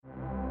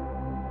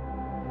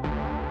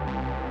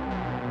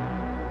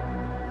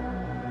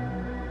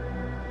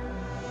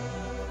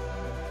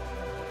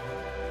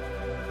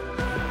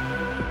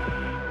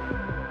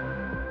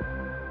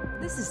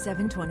This is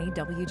 720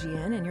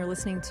 WGN, and you're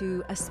listening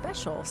to a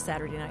special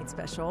Saturday night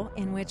special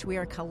in which we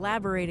are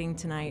collaborating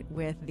tonight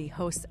with the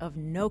hosts of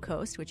No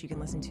Coast, which you can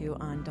listen to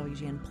on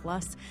WGN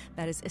Plus.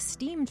 That is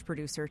esteemed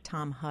producer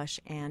Tom Hush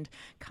and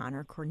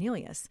Connor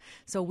Cornelius.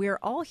 So we're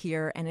all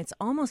here, and it's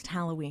almost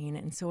Halloween,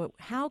 and so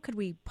how could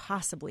we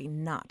possibly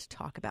not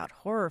talk about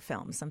horror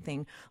films,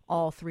 something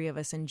all three of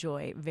us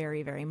enjoy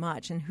very, very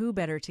much? And who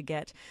better to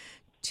get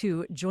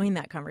to join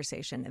that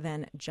conversation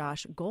than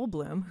Josh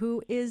Goldblum,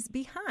 who is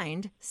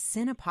behind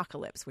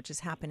Cinepocalypse, which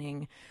is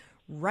happening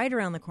right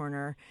around the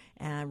corner,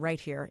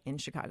 right here in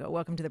Chicago.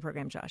 Welcome to the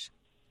program, Josh.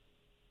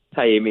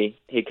 Hi, Amy.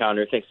 Hey,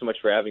 Connor. Thanks so much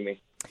for having me.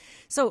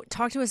 So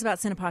talk to us about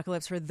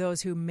Cinepocalypse for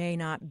those who may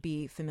not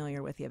be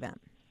familiar with the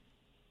event.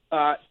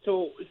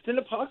 So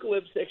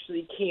Cinepocalypse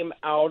actually came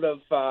out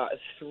of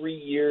 3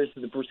 years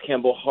of the Bruce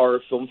Campbell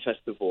Horror Film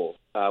Festival,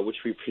 which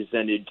we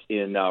presented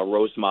in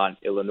Rosemont,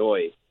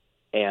 Illinois.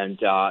 And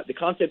the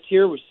concept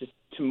here was just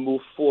to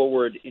move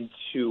forward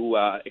into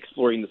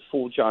exploring the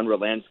full genre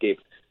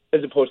landscape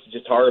as opposed to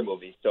just horror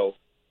movies. So,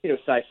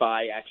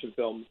 sci-fi, action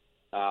films,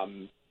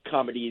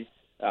 comedies,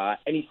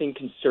 anything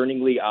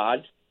concerningly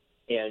odd.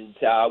 And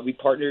we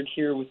partnered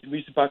here with the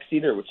Music Box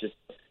Theater, which is,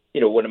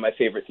 one of my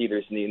favorite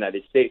theaters in the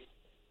United States.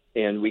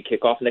 And we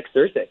kick off next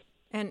Thursday.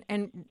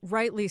 And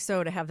rightly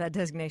so to have that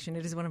designation.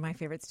 It is one of my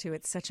favorites, too.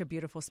 It's such a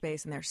beautiful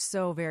space, and they're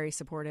so very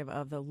supportive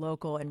of the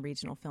local and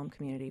regional film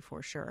community,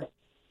 for sure.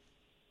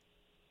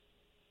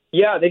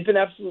 Yeah, they've been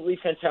absolutely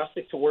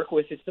fantastic to work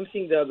with. It's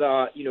something that,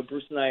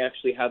 Bruce and I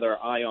actually had our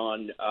eye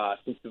on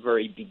since the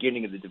very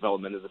beginning of the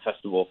development of the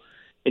festival.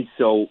 And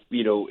so,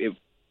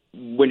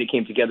 when it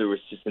came together, it was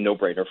just a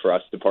no-brainer for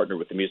us to partner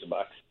with the Music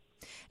Box.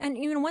 And,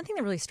 one thing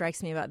that really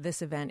strikes me about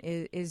this event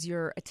is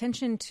your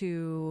attention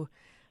to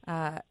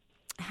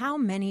how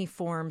many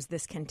forms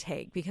this can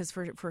take, because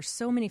for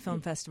so many film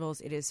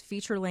festivals, it is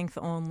feature length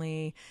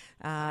only.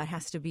 It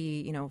has to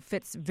be,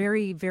 fits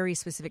very, very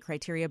specific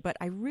criteria. But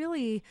I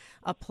really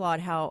applaud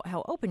how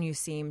open you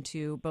seem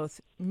to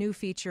both new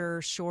feature,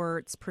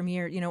 shorts,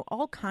 premiere,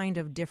 all kind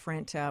of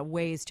different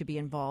ways to be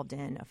involved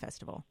in a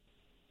festival.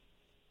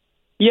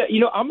 Yeah,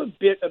 I'm a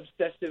bit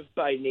obsessive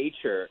by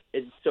nature.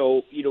 And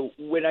so,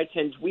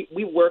 when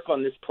we work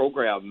on this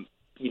program,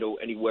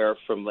 anywhere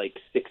from like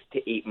 6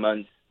 to 8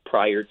 months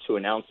prior to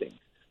announcing.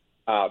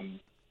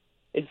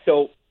 And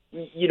so,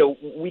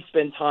 we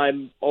spend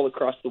time all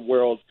across the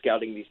world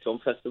scouting these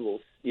film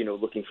festivals,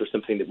 looking for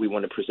something that we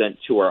want to present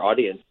to our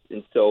audience.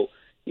 And so,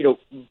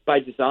 by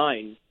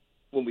design,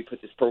 when we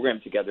put this program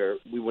together,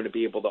 we want to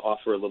be able to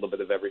offer a little bit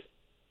of everything.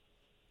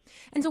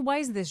 And so why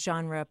is this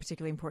genre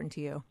particularly important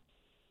to you?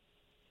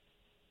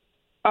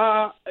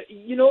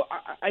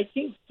 I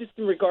think just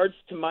in regards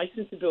to my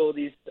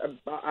sensibilities,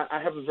 I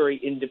have a very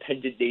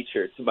independent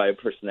nature to my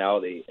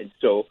personality. And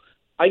so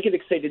I get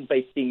excited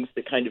by things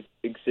that kind of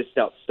exist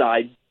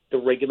outside the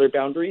regular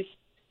boundaries.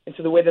 And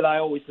so the way that I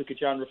always look at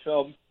genre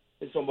film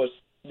is almost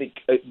like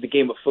the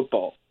game of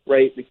football,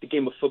 right? Like the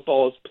game of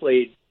football is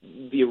played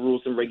via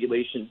rules and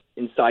regulations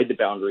inside the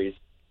boundaries.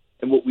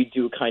 And what we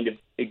do kind of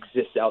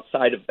exists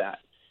outside of that.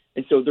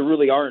 And so there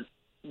really aren't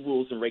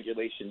rules and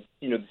regulations,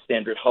 the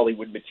standard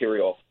Hollywood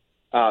material.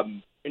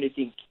 And I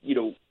think,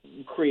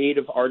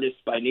 creative artists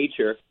by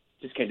nature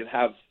just kind of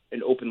have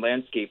an open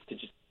landscape to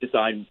just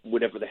design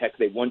whatever the heck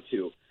they want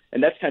to.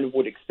 And that's kind of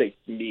what excites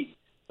me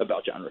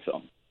about genre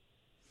film.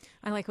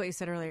 I like what you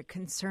said earlier,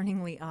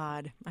 concerningly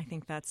odd. I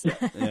think that's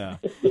Yeah.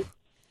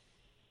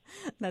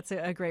 That's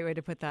a great way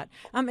to put that.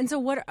 And so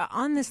what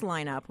on this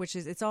lineup, which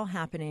is it's all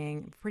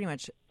happening pretty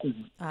much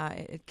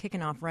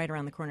kicking off right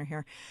around the corner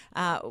here,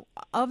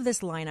 of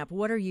this lineup,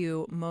 what are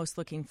you most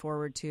looking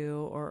forward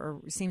to or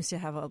seems to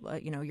have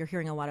you're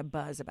hearing a lot of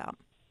buzz about?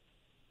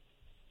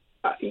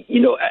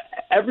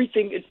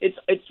 Everything.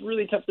 It's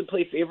really tough to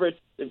play favorites.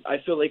 I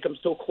feel like I'm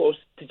so close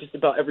to just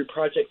about every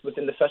project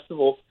within the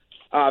festival.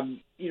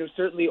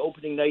 Certainly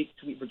opening night,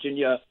 Sweet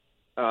Virginia,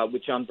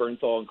 with Jon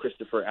Bernthal and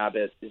Christopher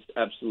Abbott is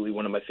absolutely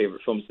one of my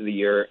favorite films of the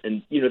year.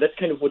 And, that's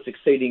kind of what's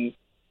exciting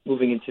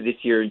moving into this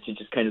year, into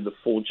just kind of the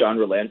full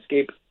genre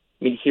landscape.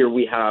 I mean, here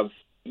we have,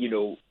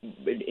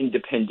 an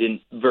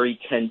independent, very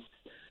tense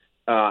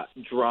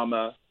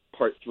drama,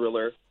 part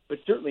thriller, but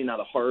certainly not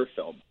a horror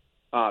film.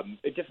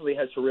 It definitely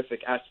has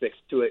horrific aspects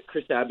to it.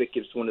 Chris Abbott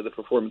gives one of the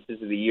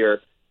performances of the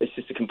year. It's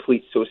just a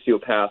complete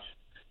sociopath,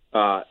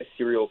 a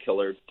serial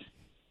killer,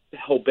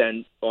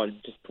 hell-bent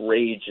on just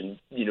rage and,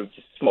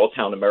 just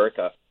small-town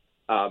America.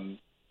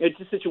 It's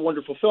just such a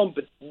wonderful film,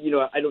 but,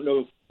 I don't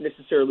know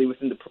necessarily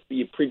within the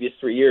previous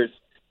 3 years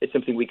it's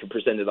something we could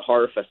present at a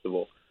horror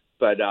festival.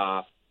 But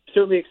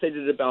certainly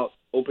excited about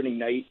opening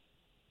night.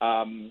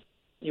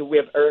 We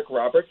have Eric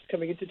Roberts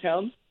coming into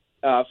town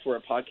for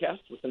a podcast,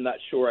 which I'm not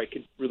sure I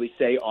could really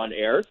say on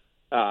air,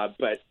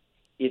 but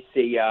it's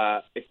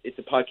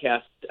a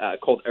podcast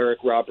called Eric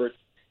Roberts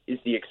is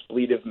the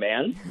Expletive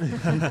Man.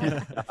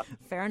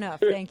 Fair enough.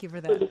 Thank you for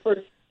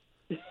that.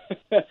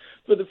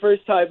 for the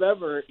first time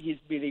ever, he's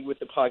meeting with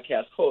the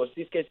podcast host.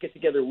 These guys get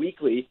together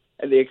weekly,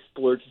 and they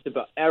explore just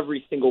about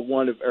every single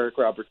one of Eric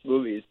Roberts'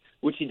 movies,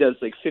 which he does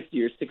like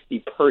 50 or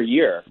 60 per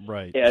year.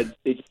 Right. And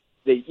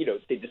they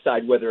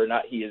decide whether or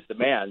not he is the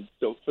man.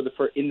 So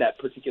in that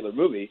particular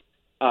movie,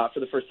 for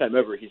the first time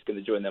ever, he's going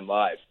to join them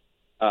live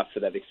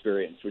for that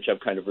experience, which I'm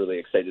kind of really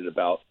excited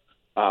about.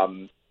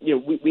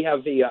 We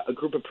have a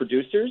group of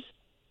producers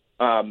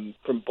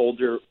from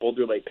Boulder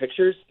Lake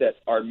Pictures that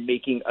are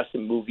making us a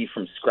movie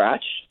from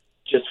scratch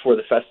just for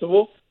the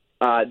festival.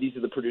 These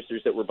are the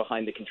producers that were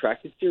behind the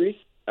Contracted series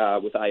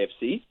with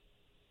IFC.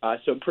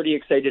 So I'm pretty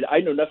excited. I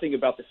know nothing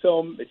about the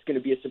film. It's going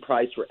to be a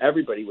surprise for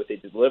everybody what they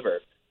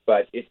deliver,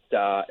 but it's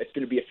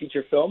going to be a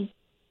feature film,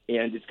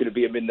 and it's going to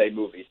be a midnight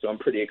movie. So I'm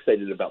pretty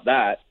excited about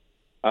that.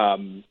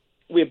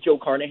 We have Joe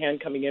Carnahan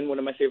coming in, one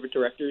of my favorite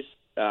directors.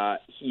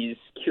 He's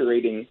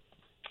curating,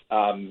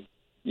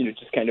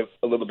 just kind of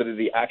a little bit of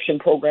the action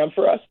program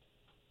for us.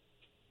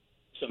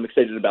 So I'm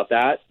excited about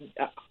that.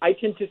 I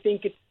tend to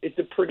think it's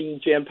a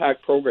pretty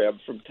jam-packed program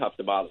from top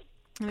to bottom.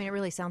 I mean, it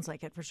really sounds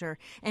like it for sure,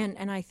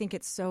 and I think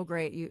it's so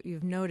great.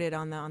 You've noted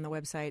on the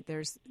website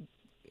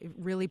it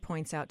really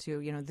points out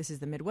to this is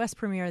the Midwest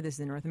premiere, this is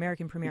the North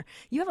American premiere.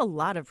 You have a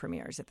lot of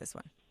premieres at this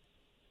one.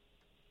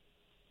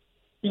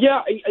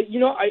 Yeah,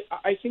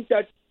 I think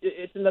that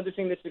it's another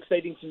thing that's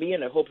exciting to me,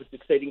 and I hope it's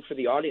exciting for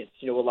the audience.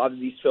 A lot of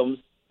these films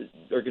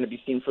are going to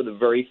be seen for the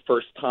very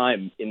first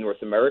time in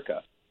North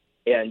America,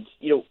 and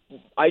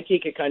I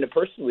take it kind of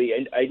personally,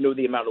 and I know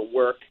the amount of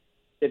work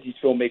that these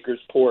filmmakers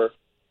pour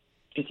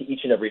into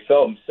each and every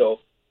film. So,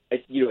 I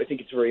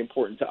think it's very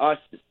important to us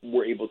that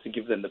we're able to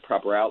give them the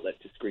proper outlet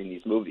to screen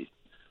these movies.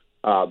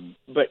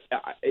 But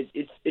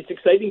it's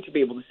exciting to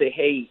be able to say,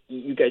 hey,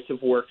 you guys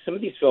have worked, some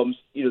of these films,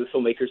 the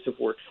filmmakers have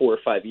worked 4 or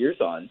 5 years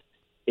on,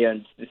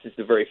 and this is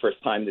the very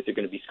first time that they're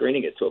going to be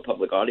screening it to a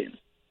public audience.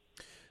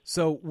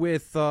 So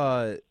with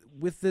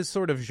this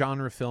sort of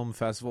genre film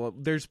festival,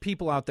 there's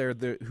people out there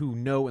who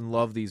know and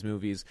love these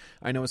movies.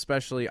 I know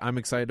especially I'm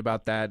excited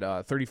about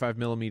that 35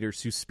 millimeter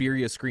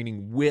Suspiria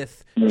screening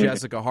with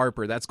Jessica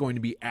Harper. That's going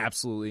to be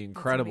absolutely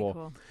incredible. That's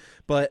gonna be cool.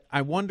 But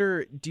I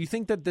wonder, do you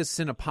think that this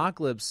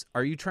Cinepocalypse,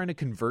 are you trying to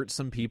convert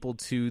some people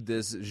to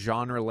this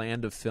genre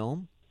land of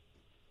film?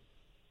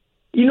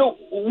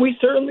 We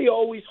certainly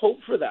always hope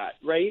for that,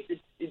 right?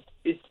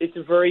 It's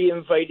a very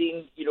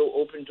inviting,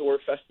 open door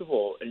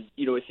festival, and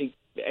I think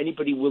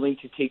anybody willing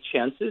to take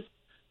chances,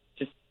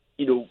 just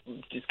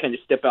kind of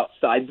step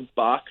outside the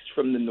box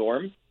from the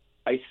norm,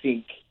 I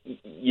think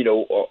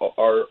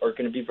are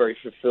going to be very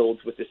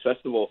fulfilled with this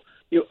festival.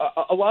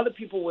 A lot of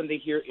people, when they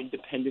hear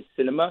independent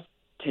cinema,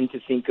 tend to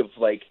think of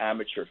like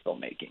amateur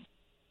filmmaking,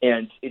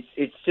 and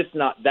it's just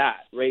not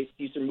that, right?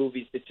 These are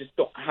movies that just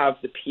don't have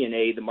the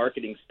P&A, the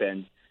marketing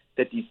spend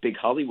that these big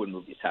Hollywood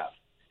movies have.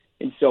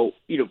 And so,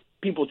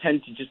 people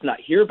tend to just not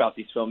hear about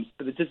these films,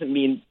 but it doesn't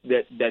mean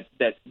that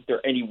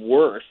they're any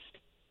worse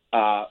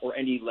or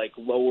any like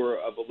lower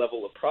of a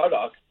level of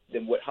product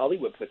than what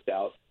Hollywood puts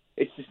out.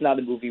 It's just not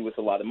a movie with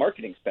a lot of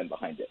marketing spend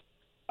behind it.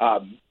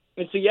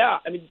 And so, yeah,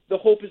 I mean, the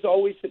hope is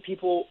always that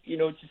people,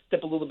 just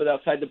step a little bit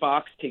outside the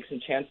box, take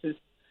some chances.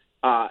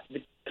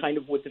 That's kind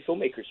of what the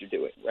filmmakers are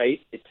doing, right?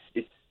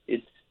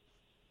 It's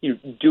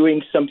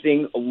doing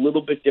something a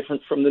little bit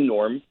different from the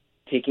norm,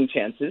 taking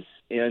chances,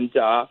 and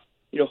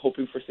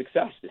hoping for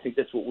success. I think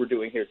that's what we're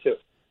doing here too.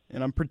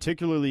 And I'm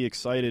particularly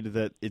excited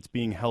that it's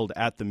being held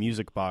at the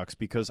Music Box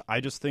because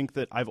I just think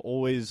that I've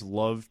always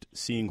loved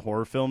seeing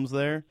horror films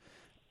there.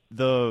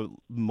 The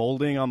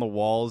molding on the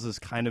walls is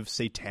kind of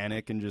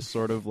satanic and just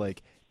sort of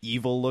like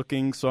evil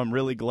looking, so I'm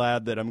really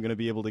glad that I'm going to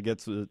be able to get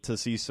to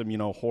see some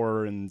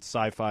horror and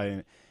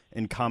sci-fi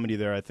and comedy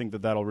there. I think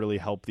that that'll really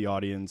help the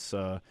audience.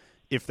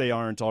 If they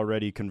aren't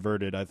already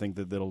converted, I think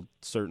that that'll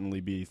certainly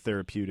be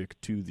therapeutic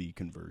to the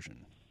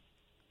conversion.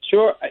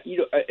 Sure.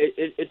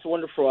 It's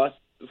wonderful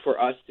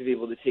for us to be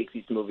able to take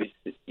these movies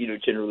that,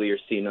 generally are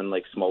seen on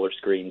like smaller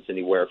screens,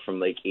 anywhere from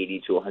like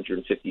 80 to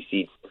 150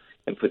 seats,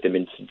 and put them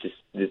into just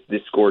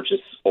this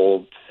gorgeous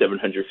old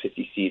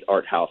 750 seat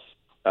art house.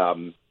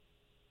 I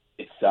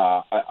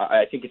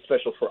think it's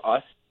special for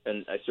us,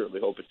 and I certainly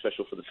hope it's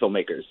special for the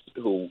filmmakers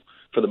who,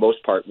 for the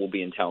most part, will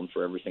be in town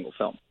for every single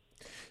film.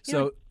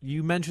 So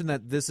you mentioned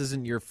that this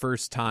isn't your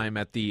first time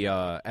at the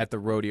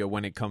rodeo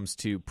when it comes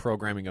to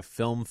programming a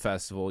film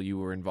festival. You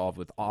were involved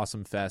with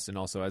Awesome Fest and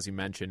also, as you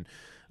mentioned,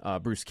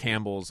 Bruce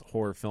Campbell's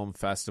Horror Film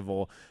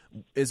Festival.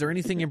 Is there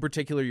anything in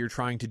particular you're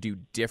trying to do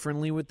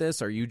differently with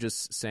this? Are you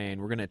just saying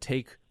we're going to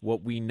take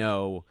what we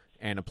know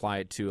and apply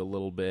it to a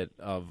little bit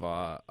of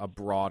a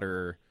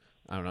broader,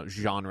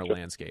 genre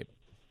landscape?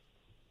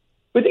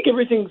 I think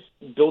everything's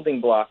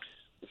building blocks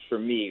for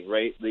me,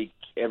 right? Like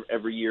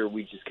every year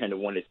we just kind of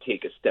want to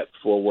take a step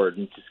forward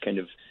and just kind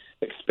of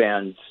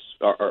expand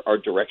our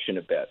direction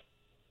a bit.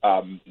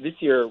 This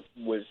year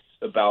was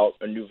about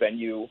a new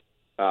venue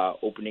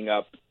opening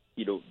up,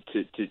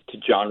 to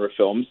genre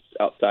films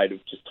outside of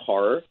just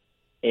horror,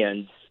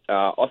 and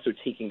also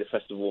taking the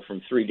festival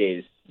from 3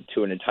 days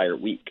to an entire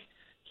week.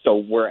 So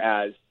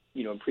whereas,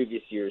 in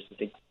previous years, I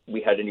think,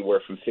 we had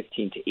anywhere from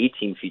 15 to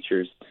 18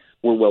 features.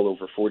 We're well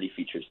over 40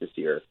 features this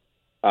year.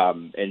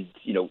 And,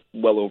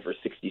 well over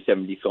 60,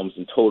 70 films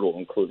in total,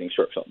 including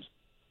short films.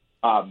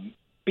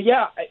 But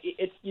yeah,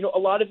 it's, a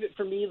lot of it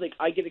for me, like,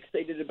 I get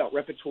excited about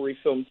repertory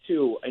film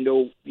too. I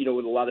know,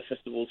 with a lot of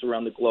festivals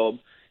around the globe,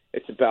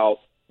 it's about,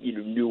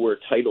 newer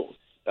titles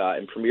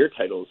and premiere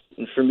titles.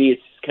 And for me,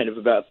 it's kind of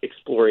about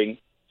exploring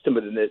some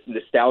of the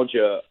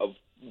nostalgia of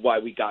why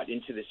we got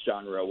into this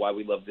genre, why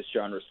we love this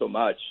genre so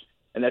much.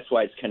 And that's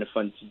why it's kind of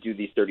fun to do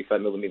these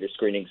 35 millimeter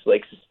screenings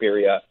like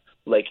Suspiria,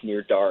 like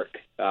Near Dark,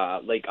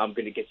 like I'm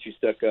Gonna Get You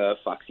Sucker,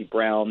 Foxy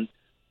Brown.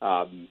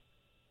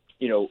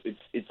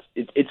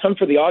 It's fun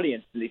for the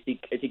audience, and I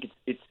think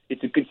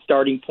it's a good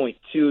starting point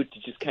too to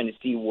just kind of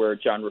see where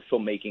genre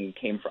filmmaking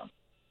came from.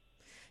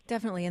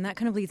 Definitely, and that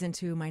kind of leads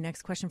into my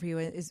next question for you.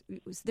 Is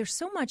there's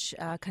so much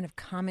kind of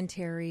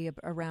commentary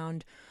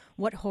around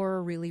what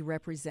horror really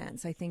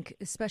represents. I think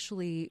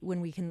especially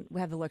when we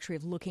have the luxury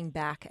of looking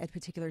back at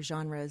particular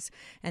genres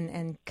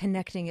and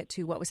connecting it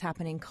to what was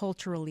happening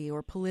culturally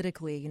or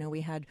politically.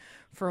 We had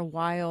for a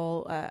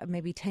while,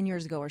 maybe 10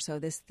 years ago or so,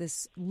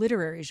 this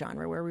literary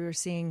genre where we were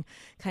seeing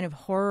kind of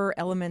horror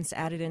elements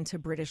added into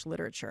British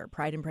literature,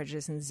 Pride and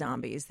Prejudice and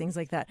zombies, things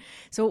like that.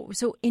 So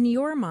in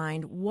your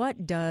mind,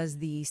 what does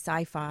the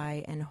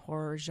sci-fi and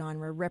horror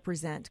genre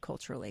represent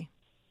culturally?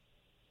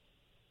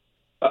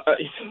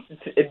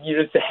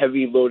 It's a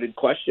heavy loaded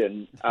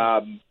question.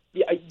 I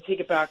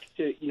take it back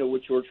to,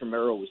 what George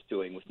Romero was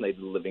doing with Night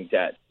of the Living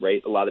Dead,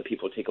 right? A lot of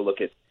people take a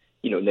look at,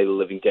 Night of the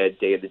Living Dead,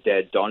 Day of the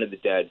Dead, Dawn of the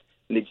Dead,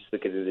 and they just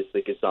look at it as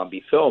like a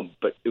zombie film.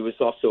 But it was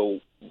also,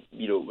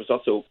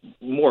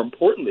 more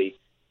importantly,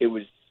 it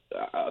was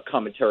a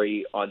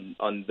commentary on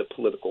the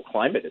political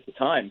climate at the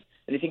time.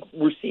 And I think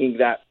we're seeing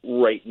that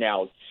right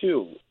now,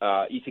 too.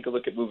 You take a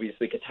look at movies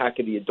like Attack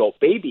of the Adult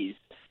Babies,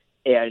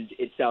 and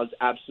it sounds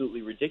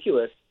absolutely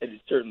ridiculous, and it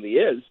certainly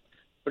is.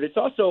 But it's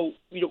also,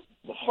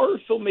 horror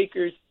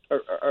filmmakers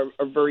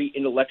are very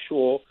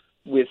intellectual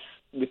with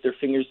their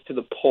fingers to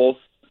the pulse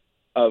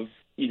of,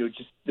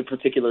 just the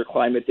particular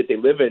climate that they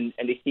live in.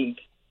 And I think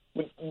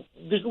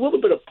there's a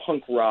little bit of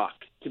punk rock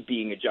to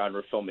being a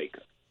genre filmmaker,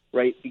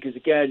 right? Because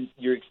again,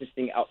 you're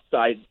existing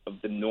outside of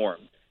the norm.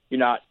 You're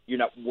not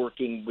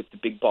working with the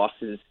big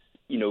bosses,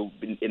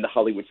 in the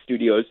Hollywood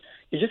studios.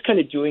 You're just kind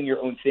of doing your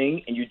own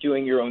thing, and you're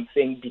doing your own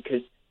thing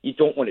because you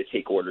don't want to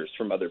take orders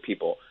from other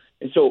people.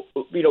 And so,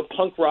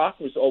 punk rock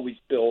was always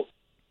built,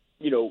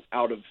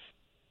 out of,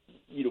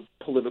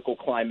 political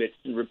climates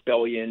and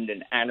rebellion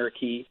and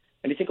anarchy.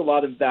 And I think a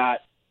lot of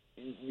that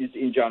is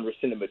in genre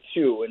cinema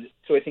too. And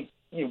so I think,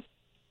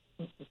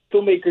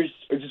 filmmakers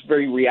are just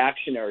very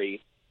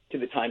reactionary to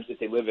the times that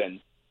they live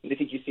in. And I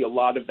think you see a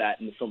lot of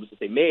that in the films that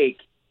they make.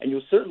 And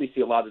you'll certainly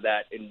see a lot of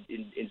that in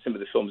some of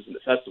the films in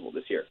the festival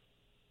this year.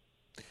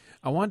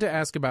 I wanted to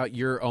ask about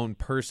your own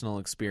personal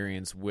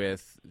experience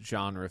with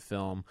genre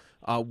film.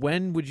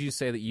 When would you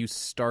say that you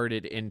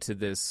started into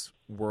this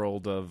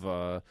world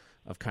of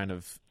kind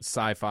of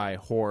sci-fi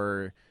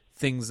horror,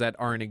 things that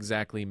aren't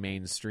exactly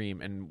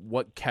mainstream, and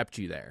what kept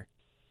you there?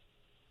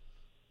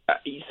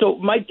 So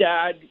my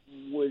dad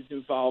was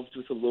involved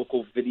with a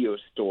local video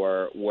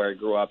store where I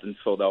grew up in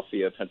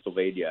Philadelphia,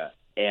 Pennsylvania,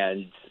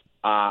 and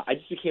I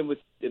just became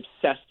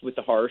obsessed with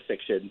the horror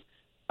fiction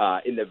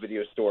in the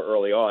video store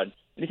early on.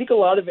 And I think a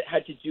lot of it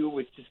had to do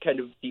with just kind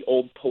of the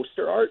old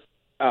poster art,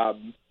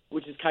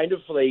 which is kind of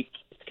like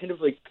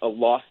a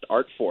lost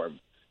art form.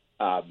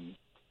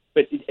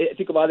 But I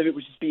think a lot of it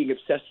was just being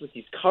obsessed with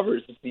these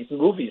covers of these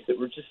movies that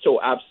were just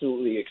so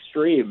absolutely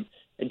extreme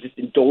and just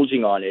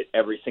indulging on it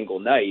every single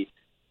night.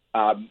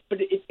 But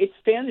it's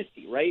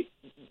fantasy, right?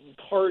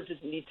 Horror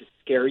doesn't need to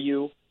scare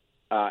you.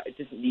 It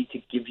doesn't need to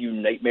give you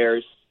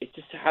nightmares. It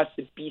just has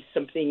to be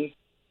something,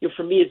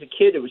 for me as a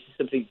kid, it was just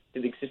something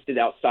that existed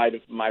outside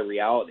of my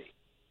reality.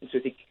 And so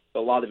I think a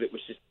lot of it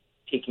was just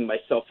taking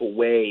myself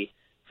away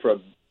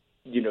from,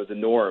 the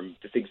norm,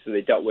 the things that I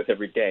dealt with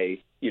every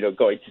day,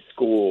 going to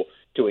school,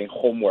 doing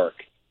homework.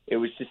 It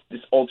was just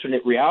this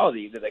alternate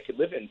reality that I could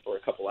live in for a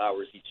couple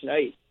hours each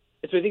night.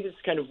 And so I think that's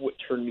kind of what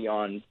turned me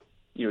on,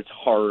 to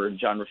horror and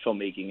genre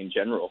filmmaking in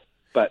general.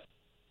 But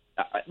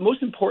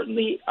most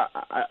importantly,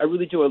 I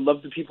really do. I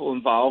love the people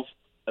involved.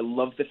 I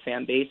love the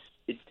fan base.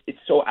 It's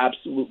so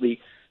absolutely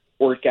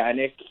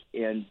organic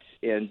and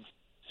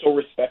so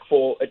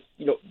respectful.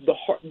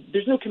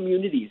 There's no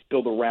communities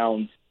built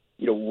around,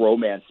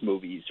 romance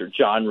movies or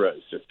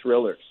genres or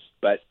thrillers.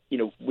 But,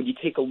 when you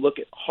take a look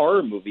at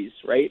horror movies,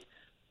 right,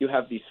 you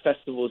have these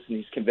festivals and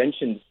these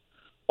conventions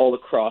all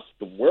across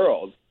the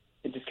world.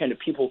 And just kind of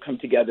people come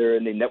together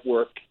and they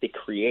network, they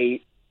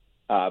create.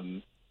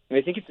 And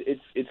I think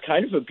it's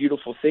kind of a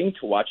beautiful thing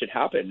to watch it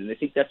happen. And I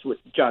think that's what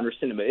genre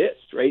cinema is,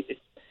 right?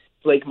 It's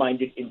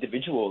like-minded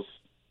individuals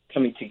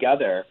coming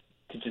together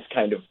to just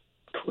kind of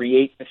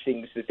create the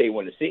things that they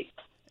want to see.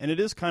 And it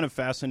is kind of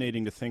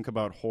fascinating to think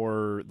about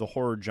the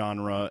horror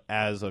genre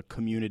as a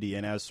community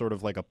and as sort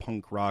of like a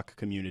punk rock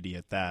community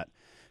at that.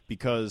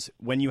 because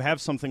when you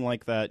have something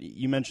like that,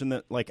 you mentioned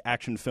that like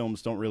action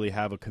films don't really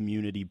have a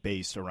community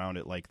base around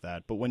it like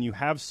that. But when you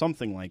have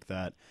something like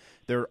that,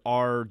 there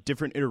are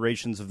different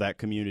iterations of that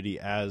community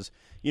as,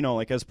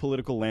 like as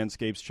political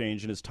landscapes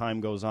change and as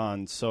time goes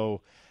on.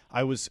 So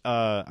I was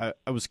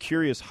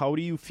curious, how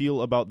do you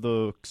feel about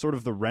the sort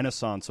of the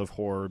renaissance of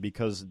horror?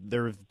 Because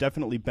there have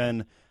definitely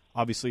been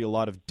obviously a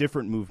lot of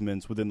different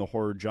movements within the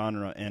horror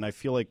genre, and I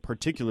feel like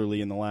particularly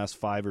in the last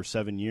 5 or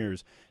 7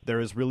 years, there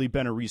has really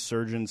been a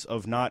resurgence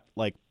of not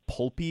like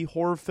pulpy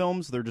horror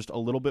films. They're just a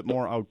little bit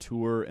more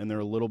auteur, and they're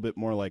a little bit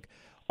more like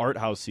art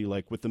housey,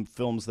 like with the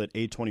films that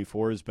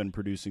A24 has been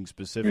producing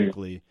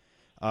specifically.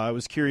 I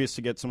was curious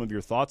to get some of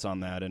your thoughts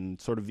on that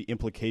and sort of the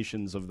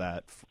implications of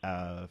that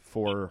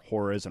for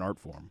horror as an art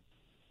form.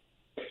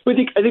 I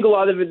think a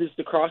lot of it is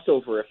the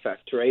crossover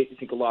effect, right? I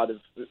think a lot of,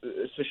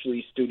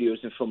 especially studios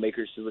and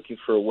filmmakers, are looking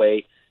for a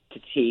way to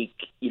take,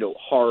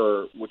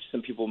 horror, which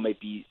some people might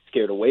be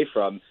scared away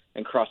from,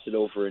 and cross it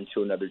over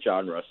into another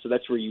genre. So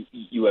that's where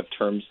you have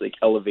terms like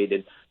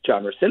elevated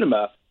genre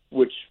cinema,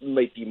 which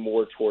might be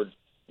more towards,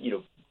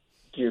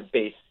 geared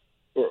based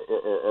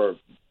or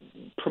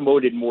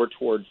promoted more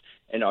towards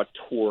an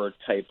auteur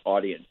type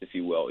audience, if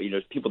you will.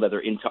 People that are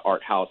into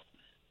art house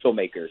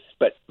filmmakers.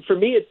 But for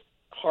me,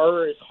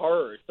 horror is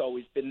horror. It's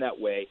always been that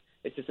way.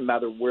 It's just a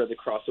matter of where the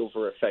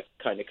crossover effect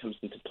kind of comes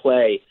into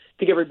play. I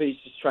think everybody's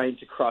just trying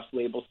to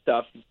cross-label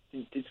stuff.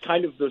 It's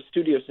kind of those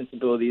studio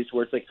sensibilities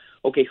where it's like,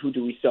 okay, who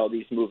do we sell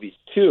these movies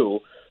to?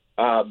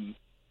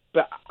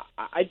 But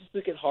I just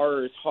look at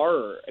horror as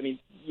horror. I mean,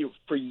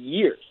 for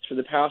years, for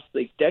the past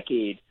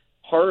decade,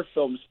 horror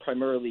films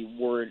primarily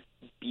weren't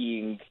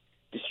being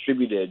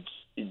distributed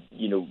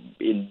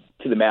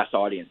to the mass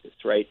audiences,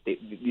 right?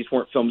 These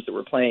weren't films that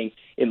were playing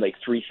in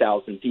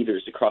 3,000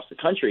 theaters across the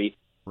country.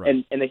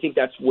 Right. And I think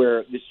that's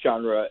where this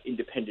genre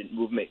independent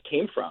movement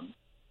came from.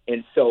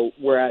 And so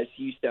whereas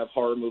you used to have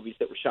horror movies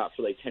that were shot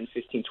for $10,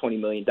 $15, $20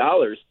 million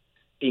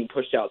being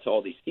pushed out to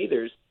all these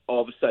theaters,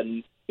 all of a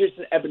sudden here's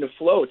an ebb and a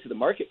flow to the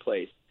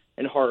marketplace,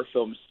 and horror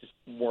films just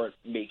weren't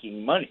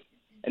making money.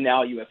 And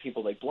now you have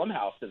people like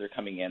Blumhouse that are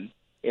coming in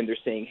and they're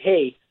saying,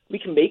 hey, we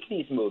can make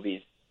these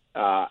movies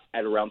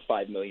at around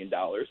 $5 million,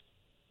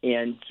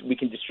 and we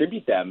can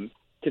distribute them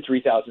to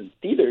 3,000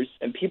 theaters,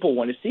 and people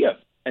want to see them.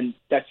 And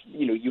that's,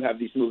 you have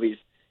these movies,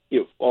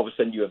 all of a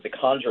sudden you have The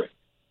Conjuring,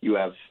 you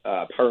have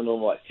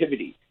Paranormal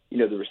Activity,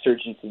 the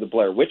resurgence of the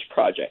Blair Witch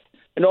Project.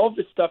 And all of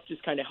this stuff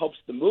just kind of helps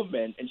the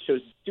movement and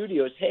shows the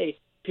studios, hey,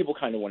 people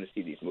kind of want to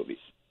see these movies.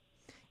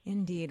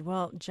 Indeed.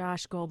 Well,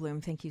 Josh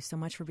Goldblum, thank you so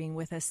much for being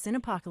with us.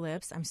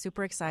 Cinepocalypse, I'm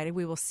super excited.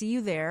 We will see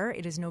you there.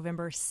 It is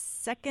November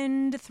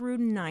 2nd through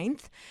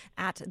 9th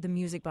at the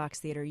Music Box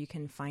Theater. You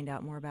can find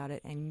out more about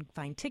it and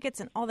find tickets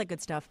and all that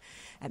good stuff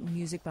at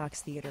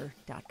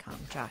musicboxtheater.com.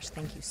 Josh,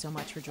 thank you so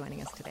much for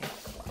joining us today.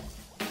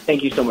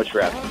 Thank you so much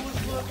for having me. I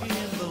was working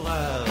in the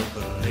lab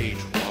late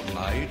one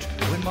night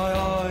when my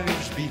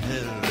eyes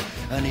beheld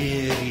an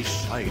eerie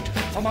sight.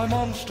 For my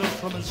monster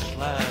from his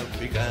slab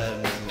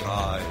began to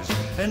rise,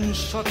 and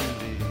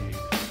suddenly,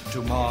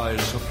 to my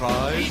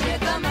surprise, he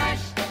did the mash.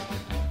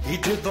 He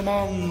did the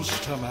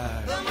monster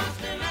mash.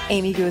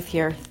 Amy Guth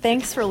here.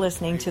 Thanks for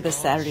listening to the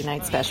Saturday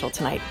Night Special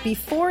tonight.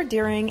 Before,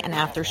 during, and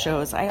after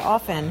shows, I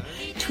often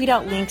tweet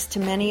out links to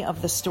many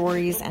of the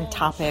stories and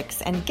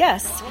topics and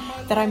guests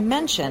that I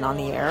mention on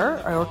the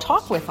air or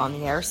talk with on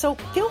the air, so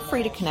feel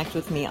free to connect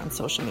with me on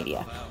social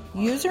media.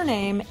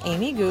 Username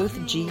Amy Guth,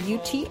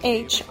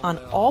 Guth, on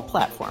all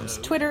platforms,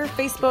 Twitter,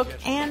 Facebook,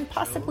 and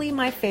possibly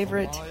my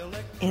favorite,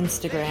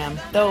 Instagram.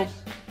 Though,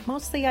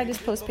 mostly I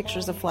just post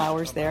pictures of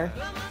flowers there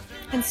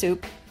and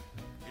soup.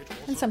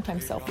 And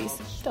sometimes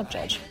selfies. Don't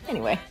judge.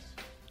 Anyway,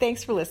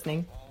 thanks for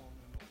listening.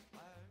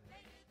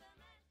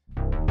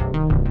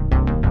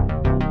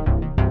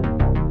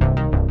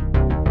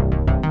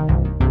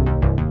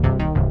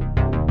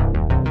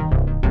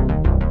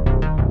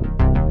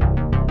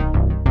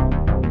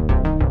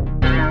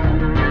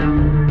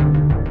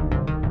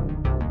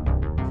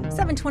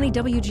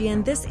 720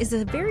 WGN. This is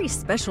a very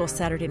special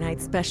Saturday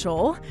night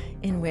special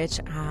in which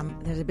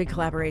there's a big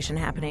collaboration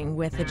happening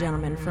with a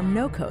gentleman from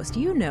No Coast.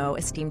 You know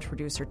esteemed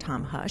producer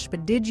Tom Hush,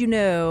 but did you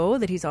know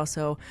that he's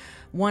also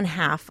one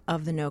half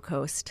of the No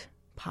Coast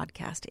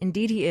podcast?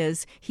 Indeed he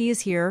is. He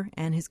is here,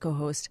 and his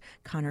co-host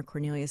Connor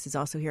Cornelius is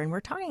also here, and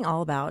we're talking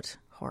all about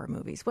horror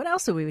movies. What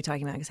else will we be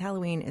talking about? Because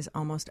Halloween is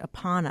almost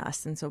upon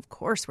us. And so, of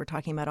course, we're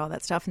talking about all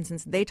that stuff. And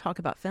since they talk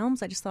about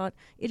films, I just thought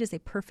it is a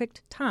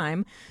perfect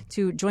time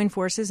to join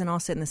forces and all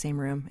sit in the same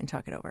room and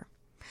talk it over.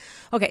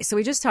 Okay, so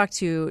we just talked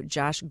to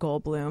Josh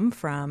Goldblum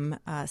from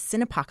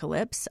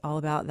Cinepocalypse, all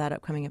about that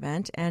upcoming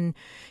event. And,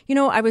 you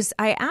know,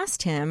 I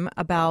asked him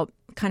about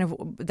kind of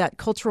that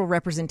cultural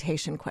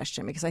representation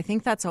question, because I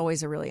think that's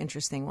always a really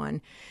interesting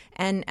one.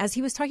 And as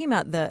he was talking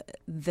about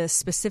the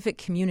specific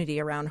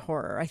community around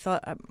horror, I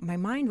thought my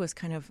mind was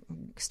kind of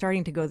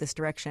starting to go this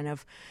direction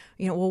of,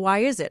 you know, well, why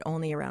is it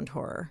only around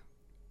horror?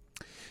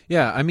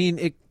 Yeah, I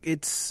mean,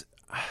 it's...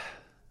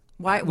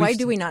 Why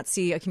do we not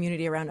see a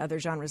community around other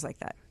genres like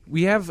that?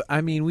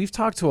 We've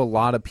talked to a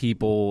lot of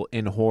people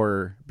in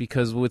horror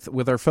because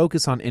with our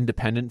focus on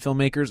independent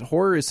filmmakers,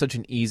 horror is such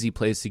an easy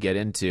place to get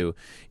into,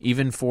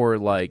 even for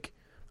like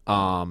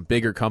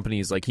bigger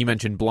companies. Like he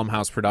mentioned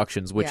Blumhouse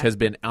Productions, which has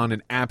been on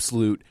an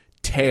absolute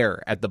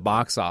tear at the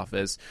box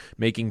office,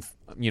 making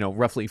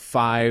roughly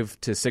 $5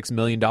 to $6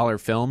 million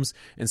films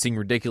and seeing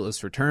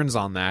ridiculous returns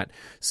on that.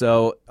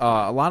 So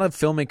a lot of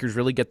filmmakers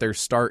really get their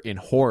start in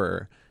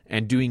horror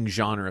and doing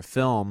genre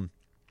film.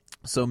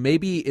 So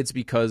maybe it's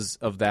because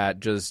of that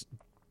just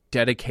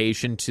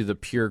dedication to the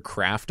pure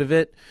craft of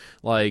it.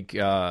 Like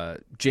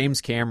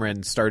James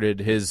Cameron started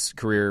his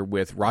career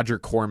with Roger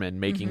Corman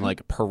making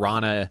like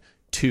Piranha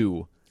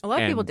 2. A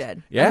lot of people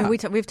did. Yeah. I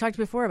mean, we've talked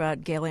before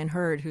about Galen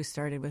Hurd, who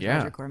started with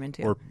Roger Corman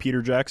too. Or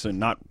Peter Jackson,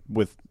 not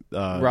with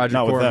Roger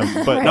not Corman. with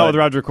them, but not with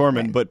Roger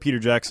Corman. But Peter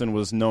Jackson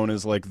was known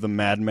as like the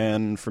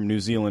madman from New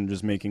Zealand,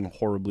 just making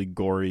horribly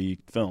gory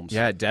films.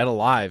 Yeah, Dead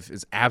Alive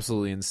is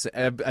absolutely insane.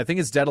 I think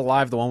it's Dead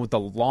Alive, the one with the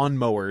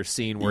lawnmower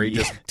scene where he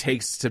just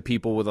takes to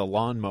people with a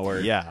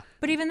lawnmower. Yeah.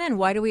 But even then,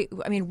 why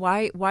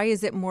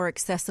is it more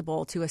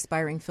accessible to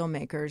aspiring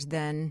filmmakers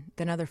than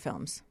other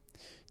films?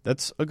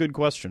 That's a good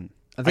question.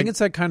 I think it's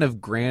that kind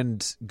of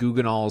grand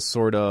Guggenheim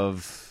sort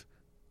of,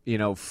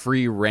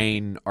 free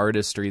reign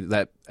artistry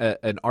that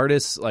an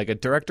artist, like a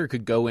director,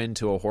 could go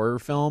into a horror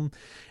film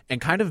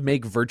and kind of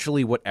make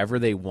virtually whatever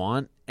they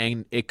want,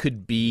 and it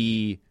could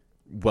be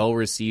well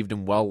received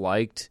and well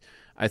liked.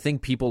 I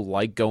think people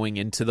like going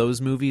into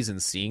those movies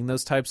and seeing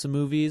those types of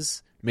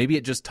movies. Maybe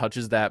it just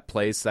touches that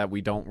place that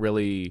we don't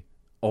really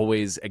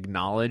always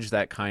acknowledge,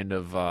 that kind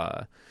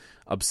of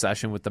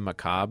obsession with the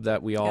macabre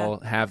that we all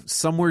have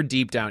somewhere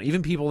deep down.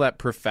 Even people that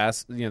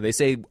profess, they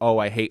say, oh,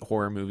 I hate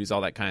horror movies,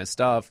 all that kind of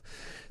stuff.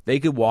 They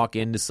could walk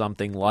into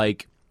something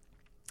like,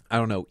 I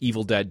don't know,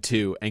 Evil Dead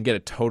 2 and get a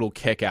total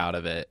kick out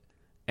of it.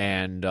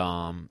 And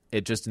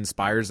it just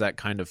inspires that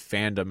kind of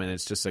fandom. And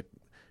it's just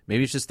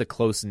maybe it's just the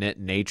close-knit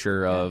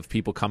nature of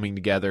people coming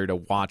together to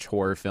watch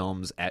horror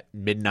films at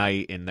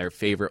midnight in their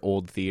favorite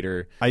old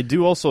theater. I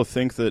do also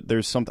think that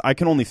there's something, I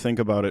can only think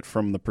about it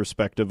from the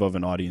perspective of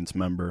an audience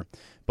member,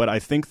 but I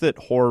think that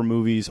horror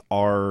movies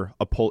are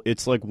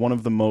it's like one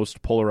of the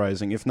most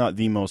polarizing, if not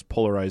the most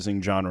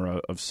polarizing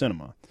genre of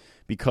cinema.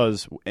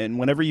 Because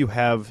whenever you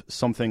have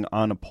something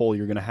on a poll,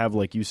 you're going to have,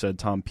 like you said,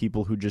 Tom,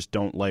 people who just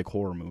don't like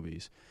horror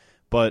movies.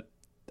 But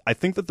I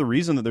think that the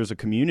reason that there's a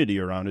community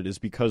around it is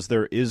because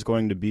there is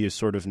going to be a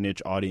sort of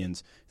niche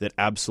audience that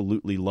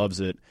absolutely loves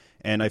it.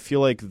 And I feel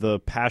like the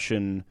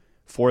passion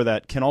for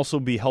that can also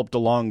be helped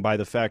along by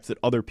the fact that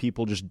other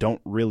people just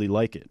don't really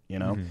like it.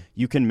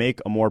 You can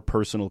make a more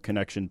personal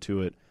connection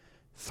to it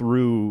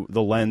through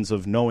the lens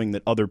of knowing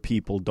that other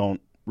people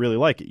don't really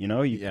like it. You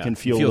can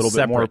feel a little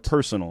bit more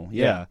personal.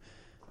 Yeah.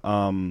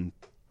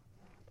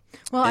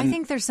 Well, I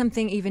think there's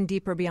something even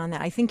deeper beyond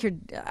that. I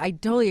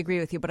totally agree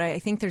with you, but I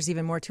think there's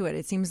even more to it.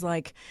 It seems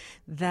like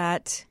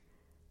that,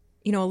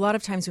 a lot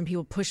of times when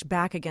people push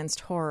back against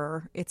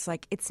horror, it's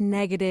like it's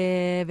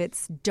negative,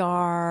 it's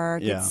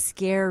dark, it's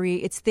scary.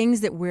 It's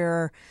things that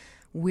we're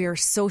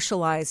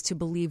socialized to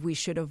believe we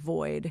should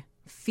avoid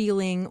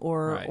feeling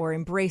or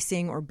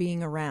embracing or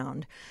being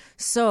around.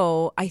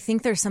 So I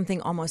think there's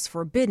something almost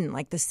forbidden,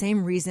 like the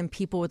same reason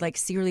people would like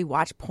secretly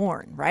watch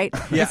porn, right?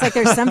 Yeah. It's like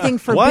there's something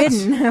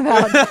forbidden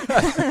about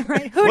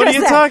right? What are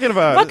you talking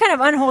about? What kind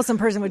of unwholesome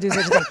person would do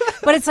such a thing?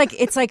 But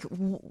it's like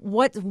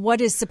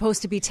what is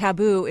supposed to be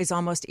taboo is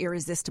almost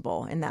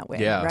irresistible in that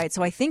way, right?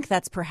 So I think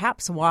that's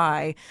perhaps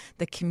why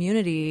the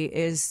community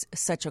is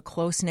such a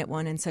close-knit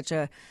one and such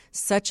a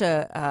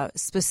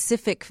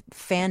specific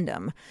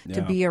fandom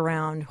to be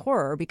around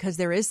horror, because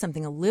there is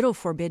something a little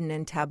forbidden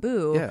and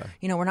taboo.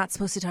 Yeah. We're not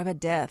supposed to talk about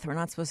death. We're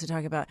not supposed to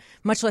talk about,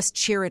 much less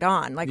cheer it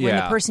on. Like when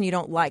the person you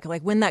don't like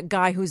when that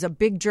guy who's a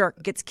big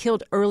jerk gets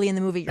killed early in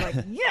the movie, you're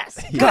like, yes,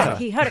 good.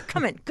 He had it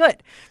coming.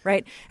 Good.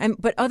 Right.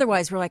 But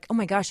otherwise we're like, oh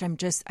my gosh, I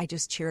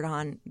just cheered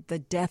on the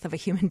death of a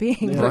human being.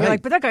 Yeah. But you're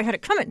like, but that guy had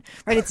it coming.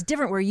 Right. It's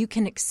different where you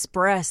can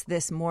express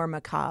this more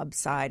macabre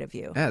side of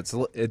you. Yeah.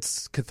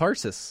 It's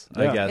catharsis,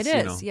 I guess.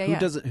 It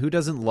is. Who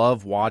doesn't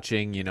love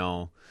watching,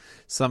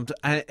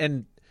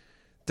 and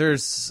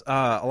there's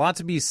a lot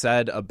to be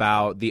said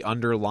about the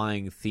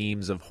underlying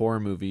themes of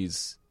horror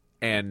movies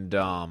and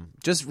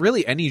just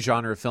really any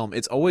genre of film.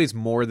 It's always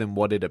more than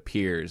what it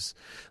appears.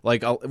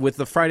 Like with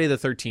the Friday the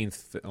 13th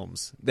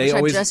films,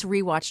 I just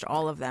rewatched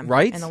all of them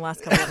in the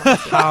last couple of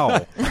months.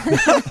 How?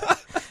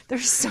 They're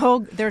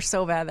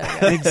so bad.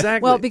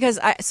 Exactly. Well, because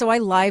I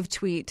live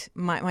tweet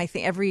my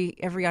thing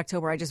every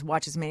October. I just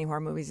watch as many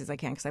horror movies as I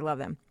can because I love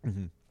them.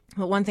 Mm-hmm.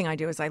 But one thing I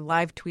do is I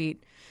live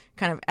tweet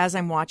kind of as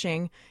I'm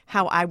watching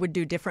how I would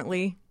do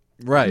differently.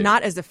 Right.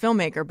 Not as a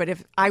filmmaker, but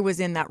if I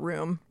was in that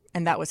room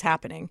and that was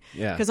happening.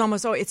 Yeah. Because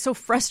it's so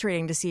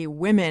frustrating to see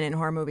women in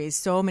horror movies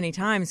so many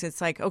times.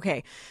 It's like,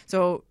 okay,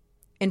 so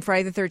in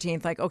Friday the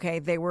 13th, like, okay,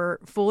 they were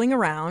fooling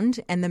around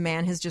and the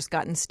man has just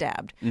gotten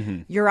stabbed.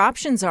 Mm-hmm. Your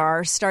options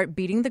are start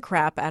beating the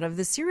crap out of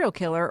the serial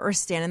killer or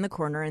stand in the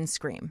corner and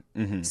scream.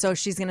 Mm-hmm. So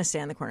she's going to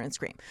stand in the corner and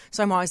scream.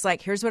 So I'm always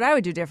like, here's what I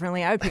would do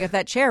differently. I would pick up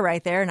that chair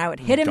right there and I would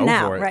hit him Go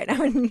now, for it. right? I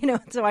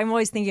would, so I'm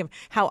always thinking of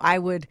how I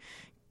would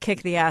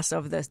kick the ass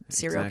of the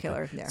serial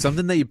killer there.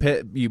 Something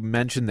that you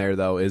mentioned there,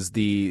 though, is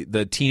the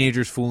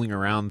teenagers fooling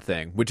around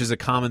thing, which is a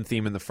common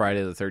theme in the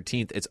Friday the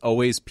 13th. It's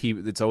always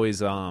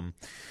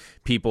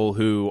people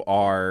who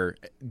are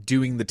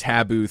doing the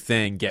taboo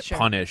thing get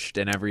punished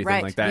and everything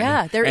right. like that.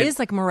 Yeah, and, there is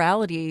like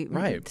morality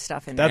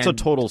stuff in there. That's a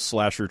total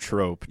slasher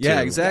trope. Yeah,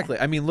 too. exactly.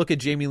 I mean, look at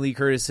Jamie Lee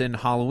Curtis in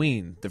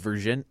Halloween, the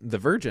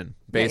Virgin.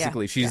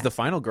 Basically, she's the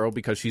final girl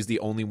because she's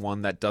the only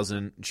one that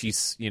doesn't.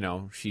 She's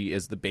she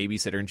is the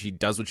babysitter and she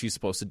does what she's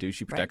supposed to do.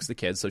 She protects the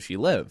kids, so she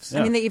lives.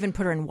 I mean, they even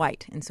put her in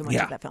white in so much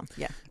of that film.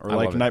 Yeah, or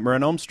like Nightmare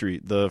on Elm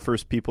Street, the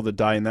first people that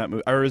die in that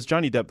movie, or is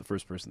Johnny Depp the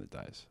first person that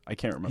dies? I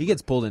can't remember. He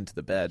gets pulled into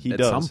the bed. He at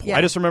does. some point. Yeah.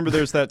 I just remember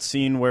there's that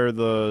scene where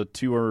the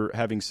two are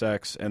having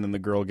sex and then the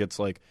girl gets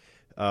like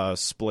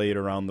splayed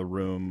around the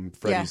room.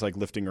 Freddy's like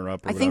lifting her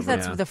up. Or I think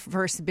whatever. that's the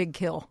first big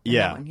kill. In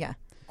Yeah. that one. Yeah.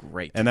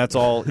 Great. And that's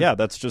all. Yeah,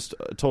 that's just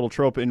a total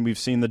trope, and we've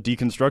seen the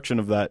deconstruction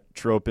of that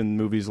trope in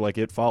movies like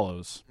It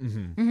Follows,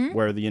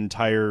 where the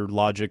entire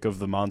logic of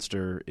the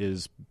monster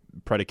is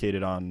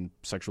predicated on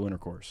sexual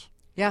intercourse.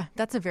 Yeah,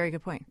 that's a very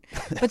good point.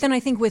 But then I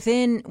think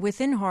within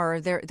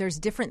horror, there's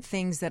different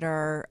things that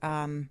are.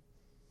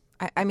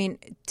 I mean,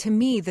 to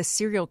me, the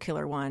serial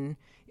killer one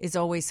is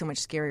always so much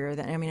scarier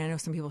than. I mean, I know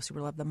some people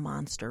super love the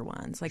monster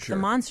ones. Like the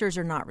monsters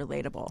are not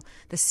relatable.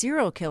 The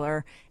serial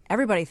killer,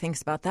 everybody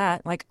thinks about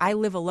that. Like I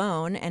live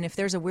alone, and if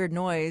there's a weird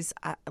noise,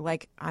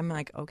 I'm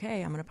like,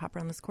 okay, I'm going to pop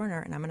around this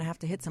corner, and I'm going to have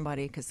to hit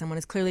somebody because someone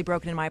has clearly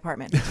broken in my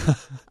apartment.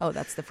 Oh,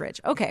 that's the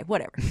fridge. Okay,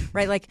 whatever.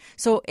 Right? Like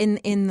so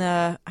in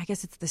the I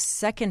guess it's the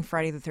second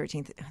Friday the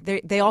 13th.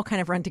 They all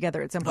kind of run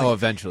together at some point. Oh,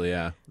 eventually,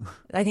 yeah.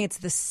 I think it's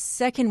the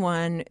second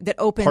one that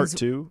opens Part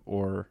 2,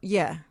 or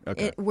yeah,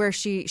 Okay. where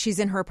she's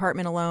in her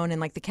apartment alone,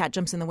 and like the cat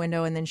jumps in the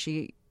window, and then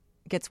she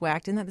gets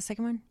whacked. Isn't that the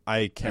second one?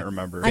 I can't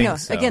remember. I know.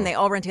 so. Again, they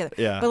all run together.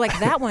 Yeah. But like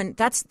that one,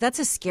 that's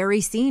a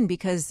scary scene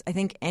because I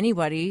think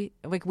anybody,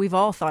 like we've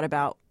all thought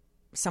about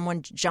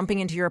someone jumping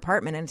into your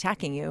apartment and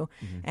attacking you,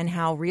 and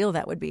how real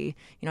that would be.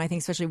 You know, I think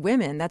especially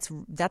women, that's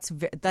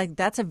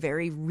a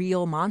very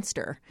real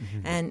monster,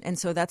 and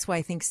so that's why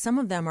I think some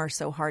of them are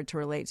so hard to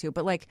relate to.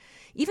 But like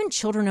even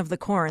Children of the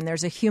Corn,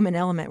 there's a human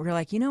element. We're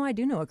like, I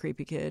do know a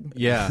creepy kid.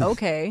 Yeah.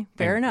 Okay,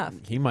 fair enough.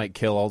 He might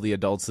kill all the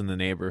adults in the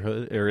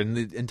neighborhood or in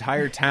the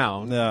entire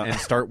town and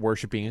start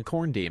worshiping a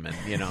corn demon,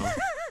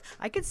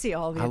 I could see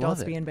all the I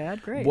adults love it. being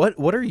bad. Great.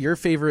 What are your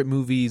favorite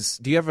movies?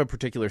 Do you have a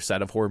particular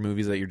set of horror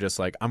movies that you're just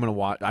like, I'm going to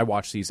watch? I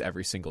watch these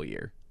every single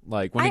year.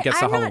 Like when it gets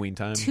to I'm Halloween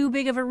not time. too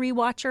big of a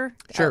rewatcher.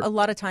 Sure. A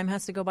lot of time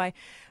has to go by.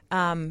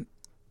 I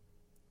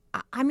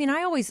mean,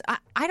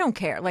 I don't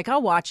care. Like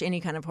I'll watch any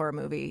kind of horror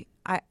movie.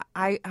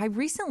 I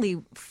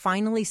recently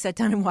finally sat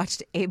down and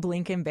watched Abe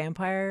Lincoln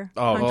Vampire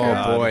Hunter.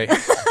 Oh boy.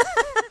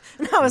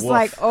 And I was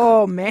like,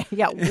 oh man,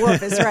 yeah,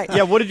 woof is right.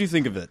 Yeah, what did you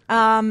think of it?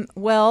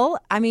 Well,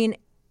 I mean,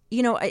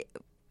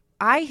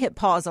 I hit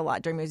pause a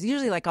lot during movies.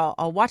 Usually, like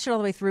I'll watch it all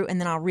the way through, and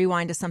then I'll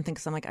rewind to something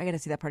because I'm like, I got to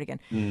see that part again.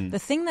 The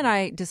thing that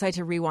I decided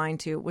to rewind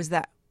to was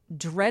that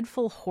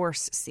dreadful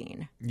horse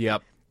scene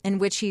Yep. in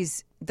which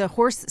the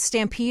horse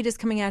stampede is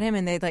coming at him,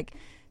 and they like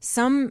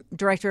some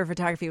director of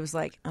photography was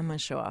like, I'm going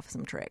to show off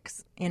some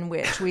tricks in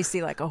which we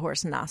see like a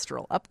horse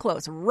nostril up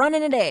close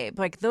running at Abe,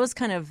 like those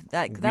kind of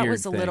that Weird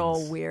was a little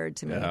things. weird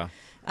to me. Yeah.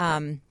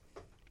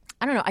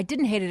 I don't know. I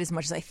didn't hate it as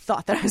much as I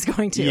thought that I was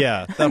going to.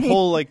 Yeah, that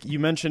whole like you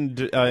mentioned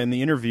in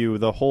the interview,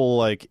 the whole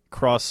like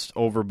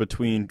crossover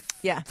between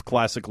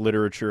classic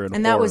literature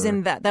and that horror. was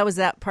that was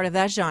that part of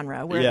that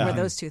genre where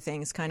those two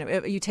things kind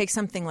of you take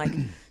something like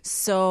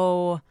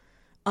so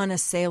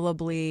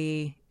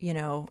unassailably,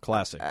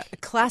 classic,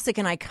 classic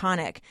and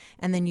iconic,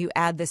 and then you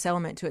add this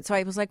element to it. So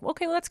I was like,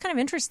 okay, well that's kind of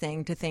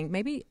interesting to think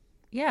maybe.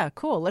 Yeah,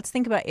 cool. Let's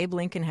think about Abe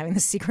Lincoln having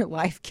the secret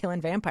life killing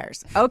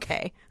vampires.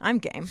 Okay, I'm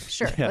game.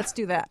 Sure, let's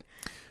do that.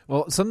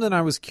 Well, something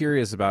I was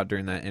curious about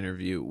during that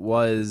interview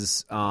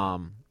was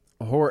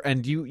horror,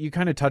 and you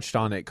kind of touched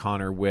on it,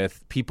 Connor,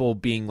 with people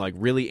being like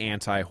really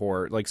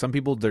anti-horror. Like some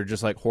people, they're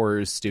just like horror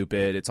is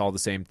stupid. It's all the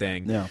same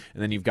thing. Yeah.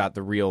 And then you've got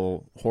the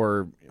real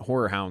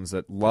horror hounds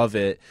that love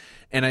it.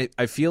 And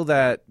I feel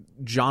that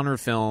genre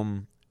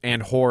film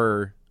and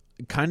horror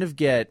kind of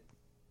get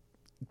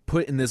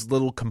put in this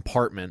little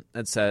compartment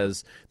that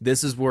says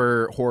this is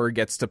where horror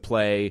gets to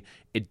play.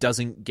 It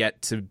doesn't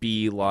get to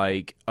be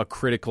like a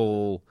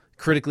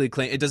critically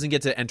acclaimed. It doesn't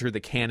get to enter the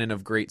canon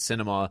of great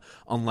cinema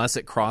unless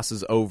it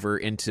crosses over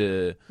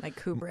into like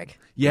Kubrick.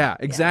 Yeah,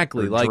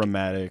 exactly. Or like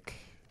dramatic.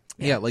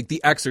 Yeah, like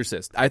The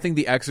Exorcist. I think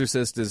The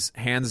Exorcist is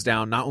hands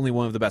down not only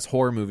one of the best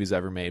horror movies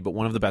ever made, but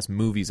one of the best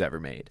movies ever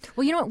made.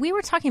 Well, you know what? We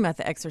were talking about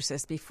The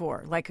Exorcist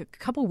before, like a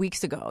couple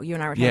weeks ago. You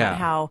and I were talking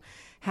about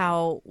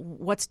how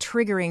what's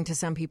triggering to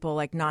some people,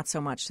 like not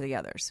so much to the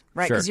others,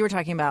 right? Sure. Because you were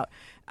talking about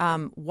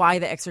why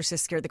The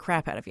Exorcist scared the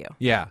crap out of you.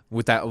 Yeah,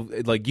 with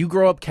that, like you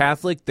grow up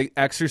Catholic, The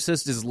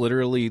Exorcist is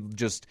literally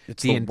just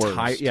the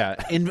entire. worst. Yeah,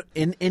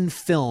 in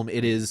film,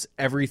 it is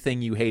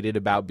everything you hated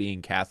about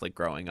being Catholic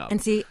growing up.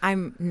 And see,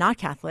 I'm not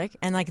Catholic,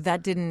 and like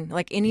that didn't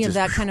like any of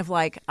that kind of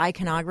like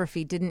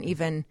iconography didn't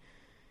even.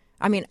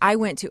 I mean, I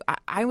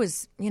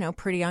was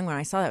pretty young when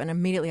I saw that, and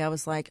immediately I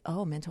was like,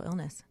 oh, mental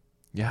illness.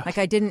 Yeah, Like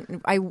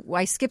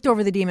I skipped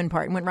over the demon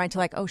part and went right to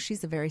like, oh,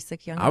 she's a very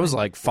sick young woman. I was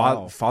like,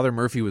 Father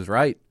Murphy was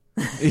right.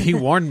 He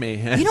warned me.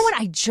 You know what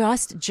I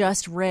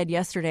just read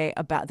yesterday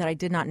about that I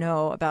did not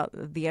know about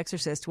The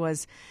Exorcist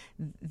was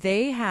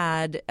they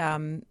had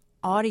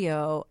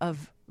audio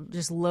of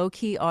just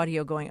low-key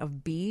audio going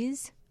of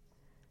bees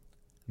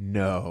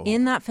No.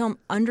 in that film,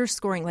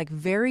 underscoring like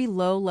very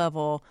low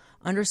level,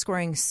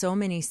 underscoring so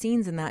many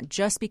scenes in that,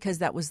 just because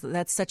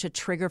that's such a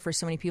trigger for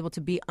so many people to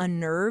be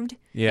unnerved.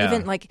 Yeah.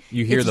 Even like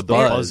You hear it's the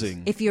bare-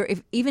 buzzing. If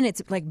even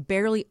it's like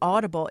barely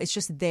audible, it's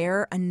just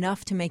there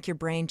enough to make your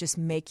brain just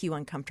make you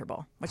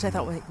uncomfortable. Which I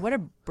thought was like, what a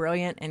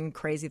brilliant and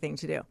crazy thing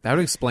to do. That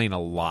would explain a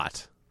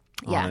lot.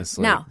 Yeah.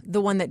 Honestly. Now, the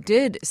one that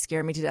did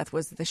scare me to death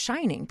was The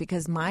Shining,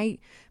 because my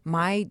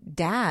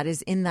dad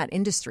is in that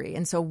industry,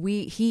 and so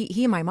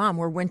he and my mom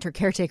were winter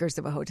caretakers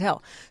of a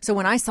hotel. So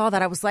when I saw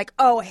that, I was like,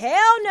 "Oh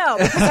hell no!"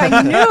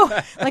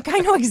 Because I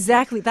know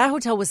exactly that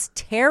hotel was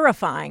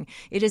terrifying.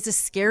 It is a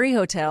scary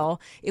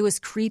hotel. It was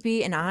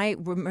creepy, and I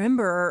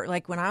remember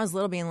like when I was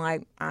little being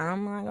like,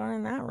 "I'm not going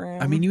in that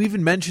room." I mean, you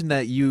even mentioned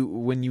that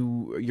when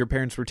your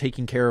parents were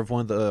taking care of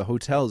one of the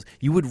hotels,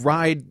 you would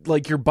ride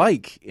like your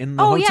bike in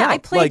the Oh hotel. yeah, I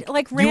played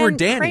ran you were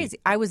Danny. crazy.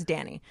 I was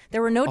Danny.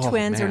 There were no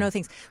twins or man. no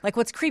things. Like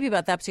what's creepy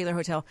about that particular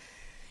hotel,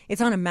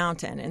 it's on a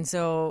mountain, and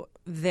so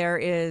there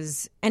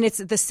is, and it's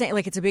the same.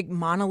 Like it's a big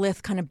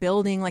monolith kind of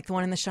building, like the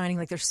one in The Shining.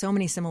 Like there's so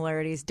many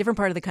similarities. Different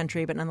part of the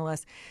country, but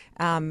nonetheless,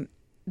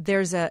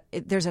 there's a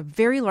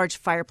very large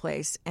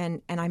fireplace,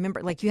 and I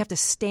remember like you have to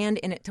stand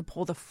in it to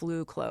pull the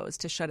flue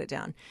closed to shut it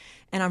down.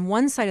 And on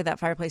one side of that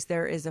fireplace,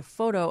 there is a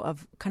photo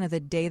of kind of the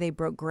day they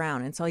broke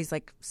ground. And it's all these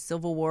like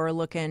Civil War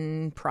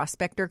looking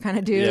prospector kind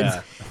of dudes.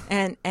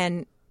 Yeah.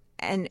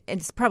 And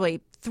it's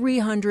probably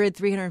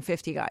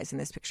 350 guys in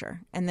this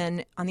picture. And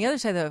then on the other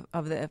side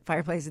of the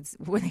fireplace, it's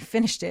when they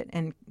finished it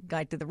and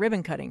got to the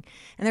ribbon cutting.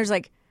 And there's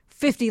like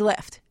 50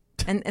 left.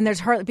 And there's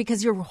hardly,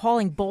 because you're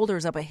hauling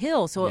boulders up a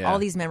hill, so Yeah. all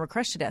these men were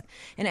crushed to death.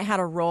 And it had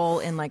a role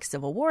in like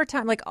Civil War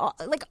time, like all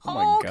kind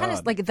of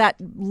God. like that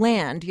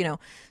land,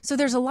 So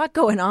there's a lot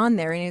going on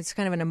there, and it's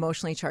kind of an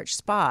emotionally charged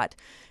spot.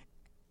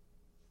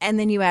 And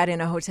then you add in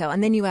a hotel,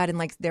 and then you add in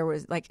like there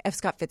was like F.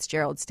 Scott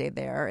Fitzgerald stayed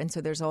there, and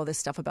so there's all this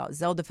stuff about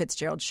Zelda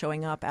Fitzgerald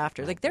showing up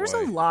after. Like there's a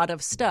lot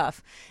of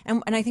stuff,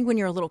 and I think when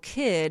you're a little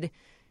kid,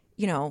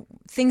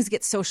 things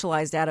get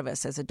socialized out of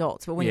us as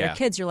adults. But when you're Yeah.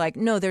 kids, you're like,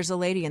 no, there's a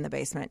lady in the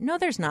basement. No,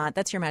 there's not.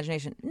 That's your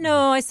imagination.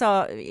 No, I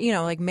saw,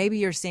 like maybe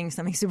you're seeing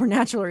something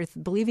supernatural or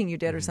believing you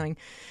did or something.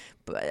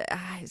 But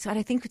so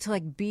I think to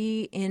like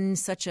be in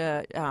such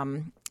a,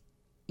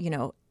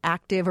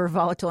 active or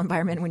volatile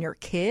environment when you're a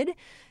kid,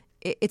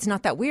 it's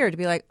not that weird to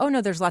be like, oh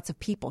no, there's lots of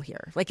people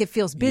here. Like it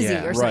feels busy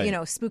Yeah, or right.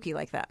 something, spooky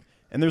like that.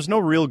 And there's no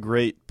real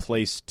great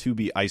place to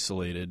be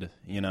isolated,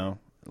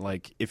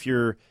 Like if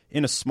you're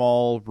in a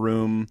small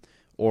room,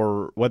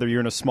 or whether you're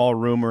in a small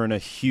room or in a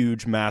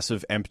huge,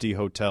 massive, empty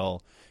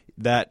hotel,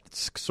 that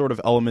sort of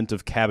element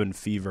of cabin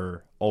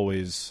fever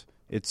always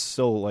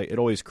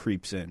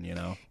creeps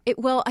in,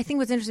 Well, I think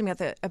what's interesting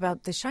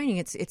about the Shining,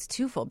 it's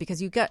twofold,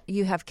 because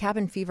you have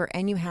cabin fever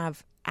and you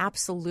have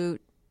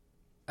absolute.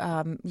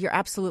 You're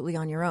absolutely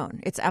on your own.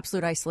 It's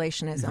absolute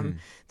isolationism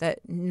that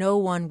no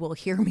one will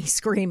hear me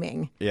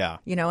screaming. Yeah.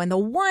 And the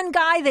one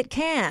guy that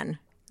can,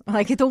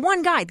 like the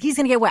one guy, he's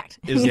going to get whacked.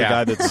 Is the Yeah.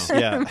 guy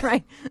that's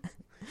right.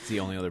 It's the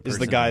only other person. is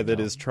the guy that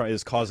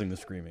is causing the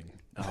screaming.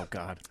 Oh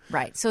God.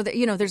 Right. So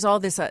there's all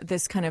this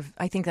this kind of,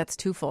 I think that's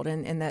twofold,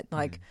 in that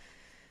like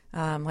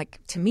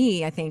to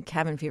me, I think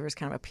cabin fever is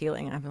kind of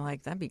appealing. I've been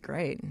like, that'd be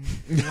great.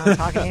 Not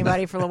talking to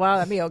anybody for a while,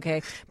 that'd be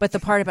okay. But the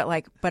part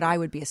about but I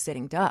would be a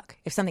sitting duck.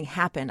 If something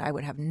happened, I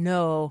would have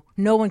no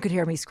one could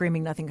hear me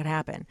screaming. Nothing could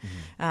happen.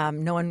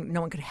 No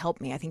one could help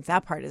me. I think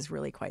that part is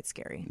really quite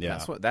scary.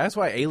 Yeah. That's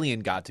why Alien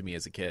got to me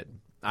as a kid.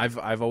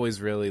 I've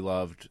always really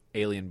loved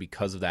Alien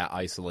because of that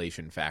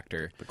isolation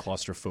factor. The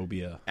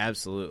claustrophobia.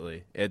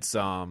 Absolutely. It's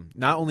not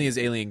only is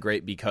Alien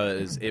great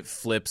because it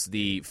flips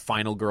the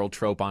final girl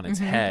trope on its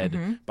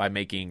head by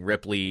making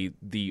Ripley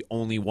the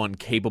only one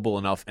capable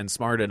enough and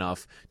smart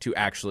enough to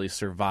actually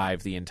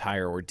survive the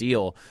entire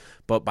ordeal,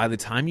 but by the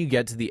time you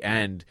get to the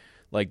end,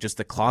 like just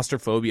the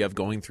claustrophobia of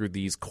going through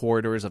these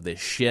corridors of this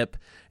ship,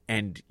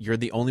 and you're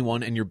the only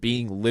one, and you're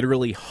being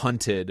literally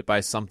hunted by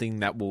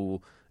something that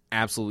will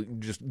absolutely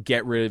just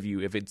get rid of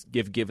you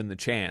if given the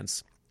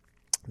chance.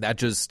 That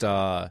just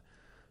and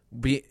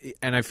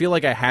I feel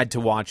like I had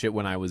to watch it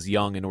when I was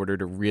young in order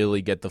to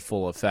really get the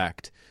full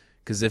effect,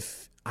 because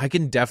if I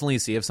can definitely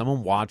see if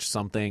someone watched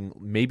something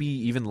maybe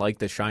even like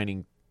The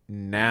Shining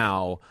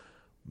now,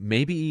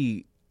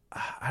 maybe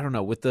I don't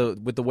know, with the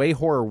way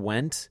horror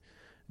went,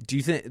 do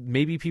you think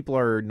maybe people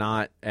are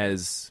not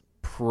as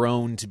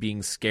prone to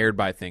being scared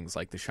by things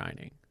like The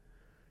Shining.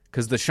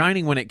 Because The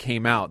Shining, when it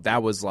came out,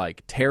 that was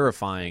like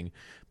terrifying.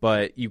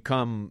 But you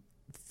come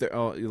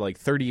like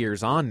 30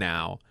 years on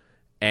now,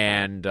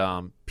 and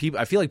I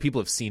feel like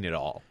people have seen it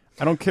all.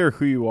 I don't care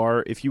who you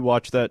are. If you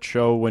watch that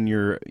show when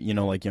you're,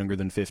 like younger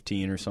than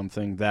 15 or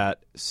something,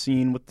 that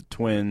scene with the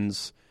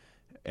twins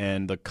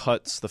and the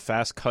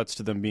fast cuts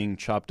to them being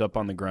chopped up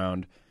on the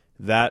ground,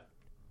 that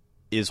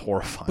is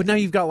horrifying. But now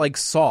you've got like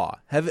Saw.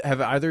 Have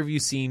either of you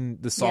seen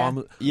the Saw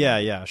movie?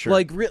 Yeah, sure.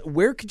 Like,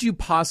 where could you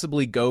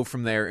possibly go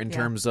from there in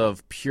terms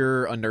of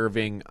pure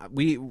unnerving?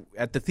 We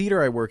at the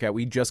theater I work at,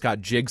 we just got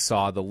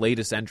Jigsaw, the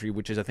latest entry,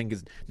 which I think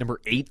is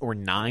number 8 or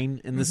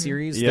 9 in the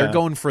series. Yeah. They're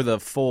going for the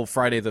full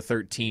Friday the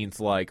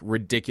 13th, like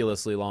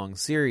ridiculously long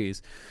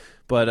series.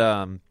 But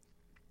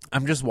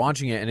I'm just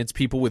watching it, and it's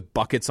people with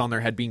buckets on their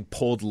head being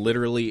pulled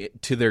literally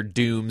to their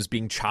dooms,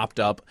 being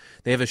chopped up.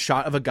 They have a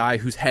shot of a guy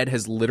whose head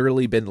has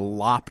literally been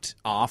lopped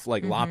off,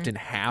 like lopped in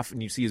half,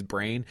 and you see his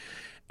brain.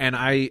 And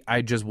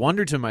I just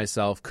wonder to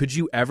myself, could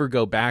you ever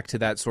go back to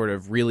that sort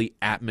of really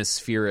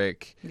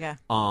atmospheric,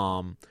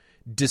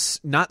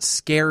 not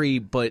scary,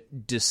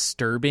 but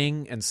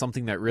disturbing, and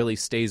something that really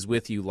stays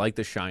with you, like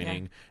The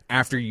Shining,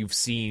 after you've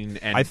seen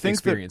and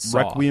experienced Saw?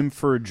 Requiem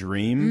for a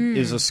Dream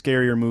is a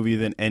scarier movie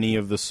than any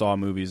of the Saw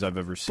movies I've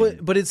ever seen.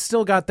 But it's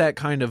still got that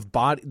kind of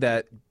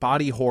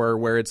body horror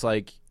where it's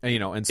like,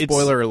 and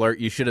spoiler alert,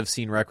 you should have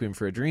seen Requiem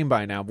for a Dream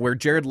by now, where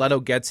Jared Leto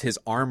gets his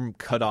arm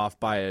cut off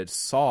by a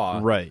saw.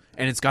 Right.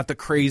 And it's got the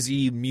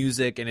crazy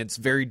music, and it's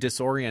very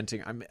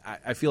disorienting.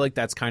 I feel like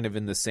that's kind of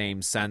in the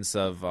same sense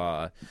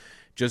of...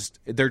 just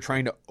they're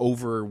trying to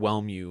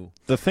overwhelm you.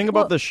 The thing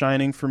about The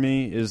Shining for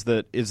me is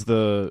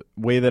the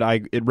way that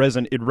it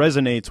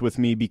resonates with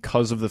me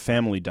because of the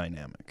family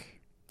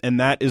dynamic, and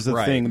that is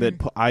the thing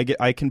that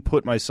I can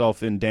put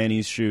myself in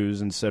Danny's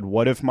shoes and said,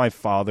 what if my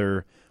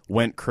father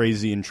went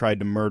crazy and tried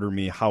to murder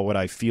me? How would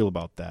I feel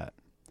about that?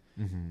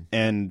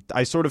 And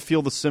I sort of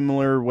feel the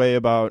similar way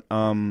about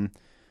the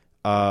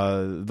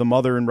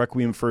mother in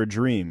Requiem for a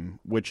Dream,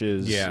 which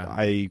is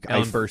Ellen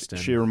Burstyn.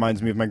 She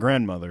reminds me of my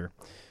grandmother.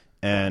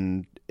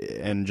 And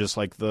just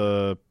like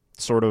the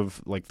sort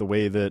of like the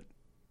way that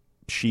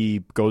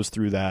she goes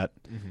through that,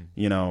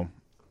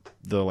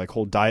 the like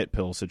whole diet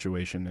pill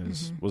situation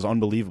was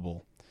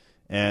unbelievable.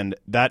 And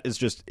that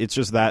is it's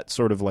just that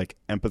sort of like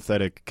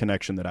empathetic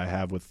connection that I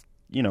have with,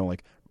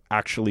 like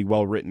actually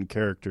well-written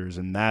characters.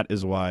 And that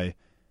is why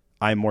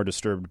I'm more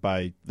disturbed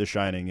by The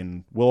Shining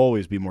and will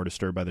always be more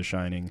disturbed by The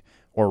Shining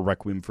or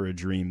Requiem for a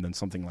Dream than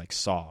something like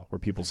Saw, where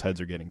people's heads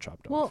are getting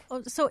chopped off.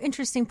 Well, so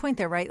interesting point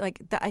there, right? Like,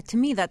 to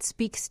me, that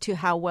speaks to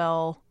how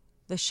well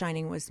The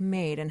Shining was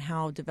made and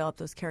how developed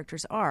those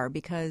characters are.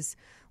 Because,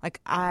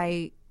 like,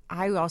 I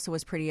also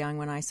was pretty young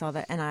when I saw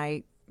that, and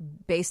I,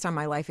 based on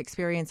my life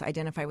experience,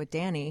 identify with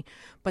Danny.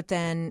 But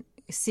then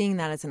seeing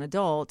that as an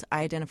adult,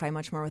 I identify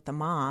much more with the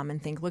mom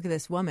and think, look at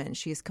this woman.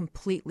 She is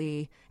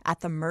completely at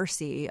the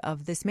mercy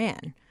of this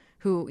man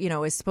who,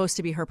 is supposed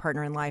to be her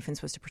partner in life and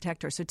supposed to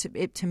protect her. So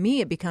to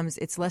me,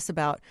 it's less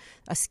about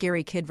a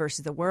scary kid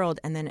versus the world.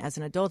 And then as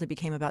an adult, it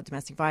became about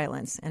domestic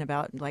violence and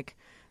about like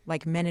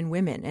men and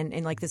women.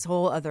 And like this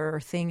whole other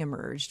thing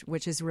emerged,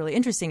 which is really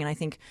interesting. And I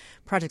think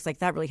projects like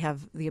that really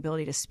have the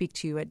ability to speak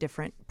to you at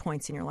different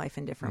points in your life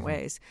in different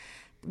ways.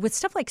 With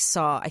stuff like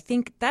Saw, I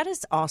think that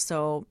is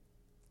also...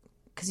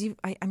 because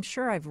I'm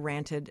sure I've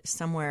ranted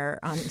somewhere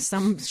on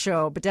some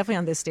show, but definitely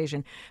on this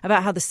station,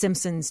 about how The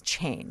Simpsons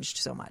changed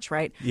so much,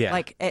 right? Yeah.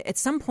 Like at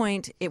some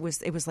point, it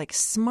was like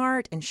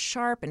smart and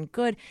sharp and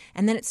good,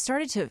 and then it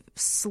started to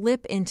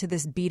slip into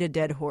this beat a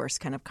dead horse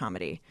kind of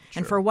comedy. Sure.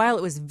 And for a while,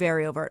 it was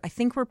very overt. I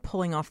think we're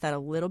pulling off that a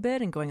little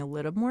bit and going a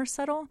little more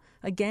subtle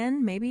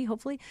again, maybe,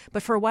 hopefully.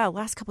 But for a while,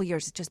 last couple of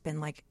years, it's just been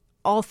like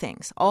all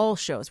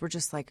shows were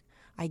just like,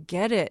 I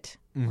get it.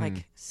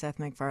 Like Seth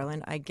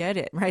MacFarlane, I get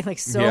it, right? Like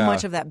so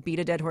much of that beat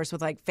a dead horse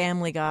with like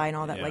Family Guy and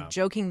all that, like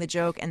joking the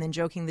joke and then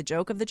joking the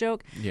joke of the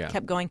joke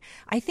kept going.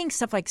 I think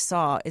stuff like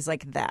Saw is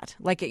like that.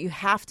 Like you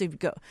have to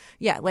go,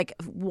 like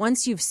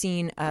once you've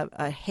seen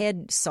a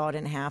head sawed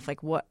in half,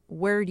 like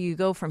where do you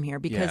go from here?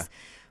 Because,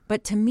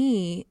 but to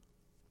me,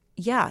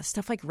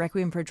 stuff like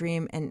Requiem for a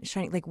Dream and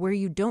Shining, like where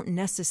you don't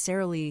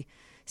necessarily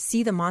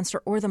see the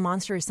monster or the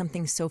monster is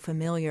something so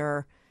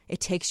familiar it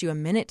takes you a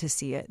minute to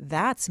see it.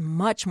 That's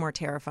much more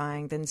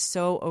terrifying than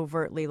so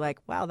overtly like,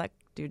 wow, that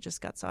dude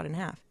just got sawed in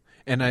half.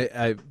 And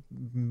I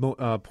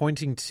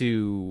pointing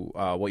to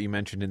what you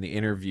mentioned in the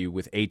interview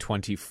with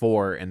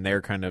A24 and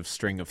their kind of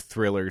string of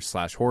thrillers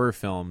 / horror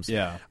films.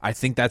 Yeah. I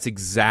think that's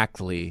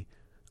exactly,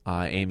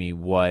 Amy,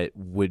 what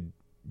would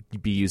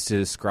be used to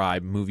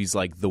describe movies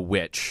like The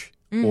Witch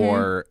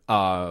or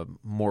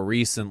more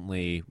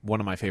recently,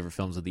 one of my favorite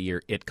films of the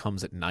year, It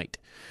Comes at Night.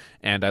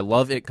 And I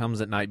love It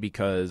Comes at Night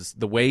because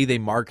the way they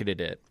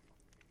marketed it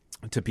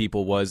to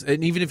people was,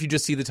 and even if you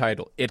just see the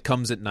title, It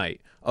Comes at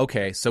Night.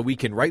 Okay, so we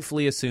can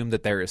rightfully assume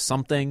that there is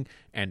something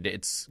and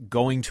it's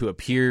going to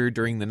appear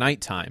during the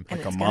nighttime. And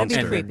like it's a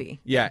monster. Be creepy.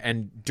 Yeah,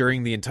 and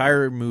during the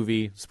entire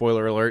movie,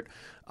 spoiler alert,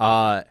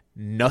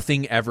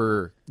 nothing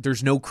ever,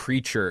 there's no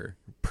creature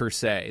per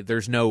se.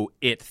 There's no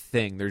it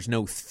thing. There's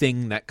no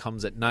thing that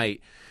comes at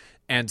night.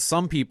 And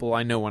some people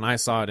I know, when I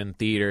saw it in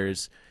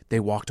theaters, they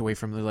walked away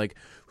from it like,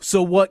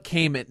 so what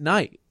came at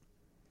night?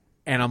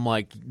 And I'm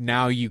like,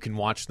 now you can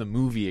watch the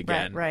movie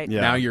again. Right.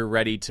 Yeah. Now you're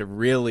ready to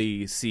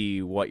really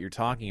see what you're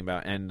talking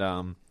about.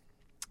 And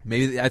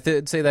maybe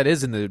I'd say that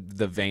is in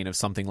the vein of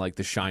something like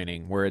The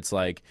Shining, where it's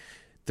like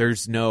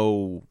there's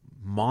no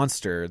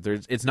monster.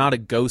 It's not a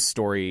ghost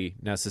story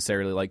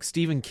necessarily. Like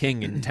Stephen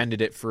King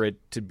intended it for it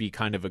to be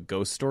kind of a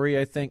ghost story,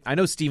 I think. I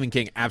know Stephen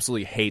King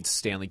absolutely hates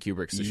Stanley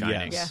Kubrick's The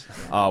Shining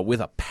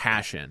with a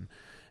passion.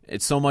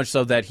 It's so much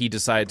so that he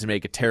decided to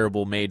make a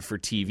terrible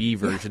made-for-TV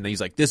version. That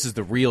he's like, "This is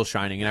the real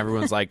Shining," and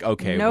everyone's like,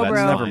 "Okay, No, well,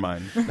 bro. that's Never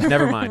fine. mind.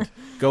 Never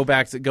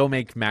mind. Go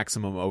make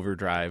Maximum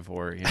Overdrive,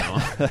 or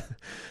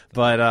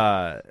But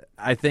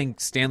I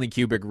think Stanley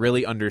Kubrick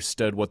really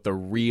understood what the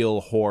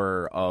real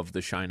horror of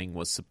The Shining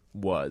was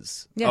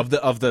Yeah.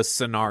 of the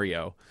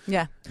scenario.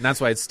 Yeah. And that's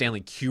why it's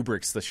Stanley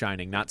Kubrick's The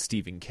Shining, not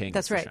Stephen King's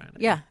That's right. The Shining.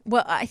 Yeah.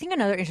 Well, I think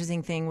another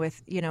interesting thing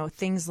with,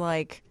 things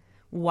like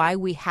why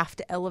we have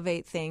to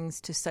elevate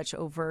things to such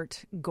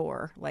overt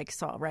gore like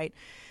Saw, right?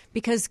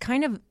 Because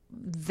kind of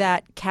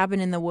that cabin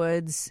in the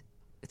woods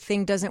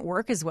thing doesn't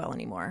work as well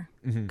anymore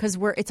because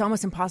it's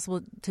almost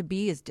impossible to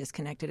be as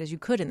disconnected as you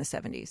could in the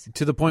 70s.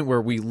 To the point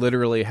where we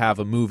literally have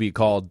a movie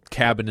called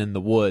Cabin in the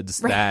Woods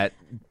that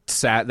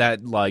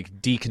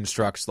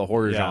deconstructs the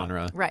horror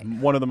genre. Right.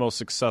 One of the most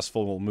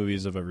successful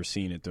movies I've ever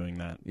seen at doing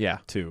that. Yeah.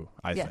 Too,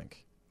 I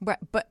think. Right,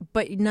 but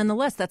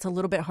nonetheless, that's a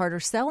little bit harder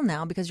sell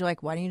now because you're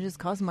like, why don't you just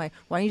call somebody?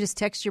 Why don't you just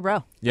text your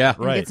bro? Yeah.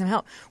 And Right. get some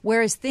help.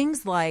 Whereas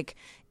things like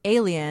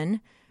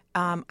Alien,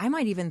 I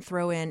might even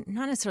throw in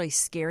not necessarily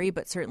scary,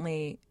 but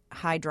certainly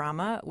high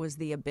drama was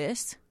The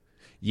Abyss.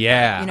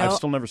 Yeah. You know, I've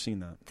still never seen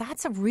that.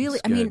 That's a really,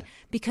 That's good.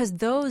 because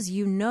those,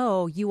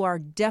 you are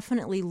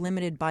definitely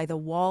limited by the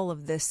wall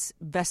of this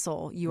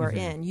vessel you are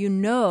in.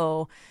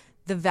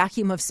 The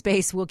vacuum of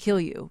space will kill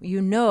you.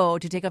 To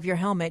take off your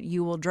helmet,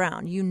 you will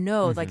drown.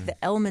 Like the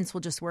elements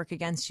will just work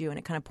against you, and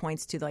it kind of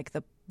points to like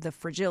the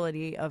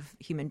fragility of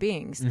human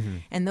beings.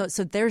 And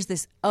so there's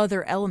this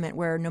other element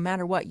where no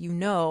matter what,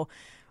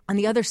 on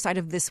the other side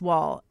of this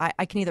wall,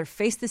 I can either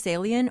face this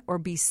alien or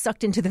be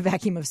sucked into the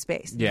vacuum of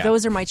space. Yeah.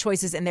 Those are my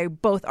choices, and they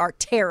both are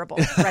terrible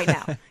right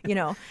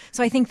now.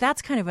 So I think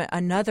that's kind of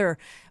another.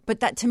 But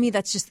that to me,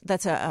 that's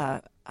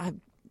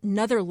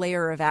another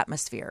layer of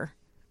atmosphere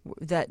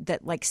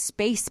that like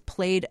space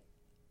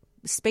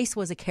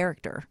was a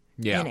character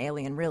in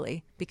Alien,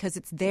 really, because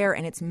it's there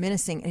and it's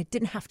menacing, and it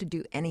didn't have to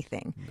do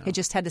anything. No. It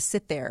just had to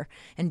sit there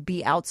and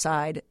be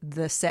outside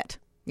the set,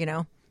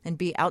 and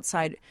be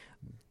outside.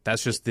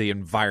 That's just the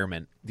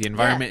environment. The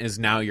environment is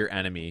now your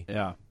enemy.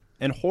 Yeah.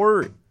 And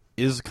horror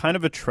is kind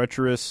of a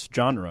treacherous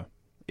genre.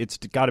 It's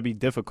got to be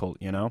difficult,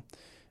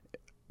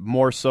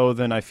 more so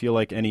than I feel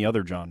like any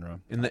other genre.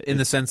 In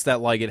the sense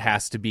that like it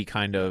has to be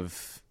kind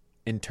of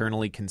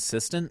internally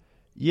consistent.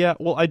 Yeah,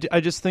 well, I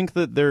just think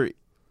that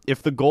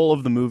if the goal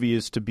of the movie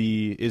is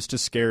to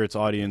scare its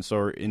audience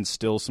or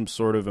instill some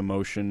sort of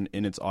emotion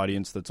in its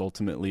audience that's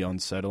ultimately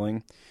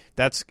unsettling,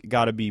 that's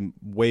got to be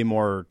way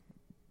more,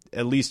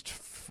 at least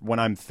when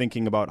I'm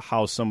thinking about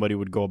how somebody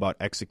would go about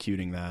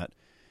executing that,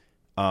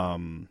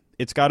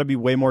 it's got to be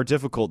way more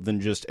difficult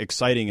than just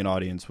exciting an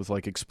audience with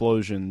like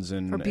explosions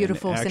and or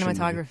beautiful and action.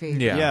 cinematography.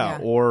 Yeah.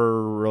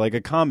 Or like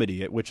a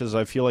comedy, which is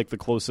I feel like the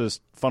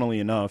closest, funnily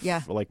enough,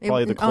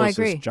 probably the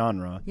closest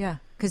genre. Yeah,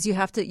 because you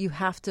have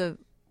to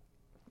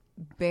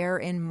bear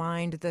in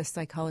mind the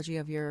psychology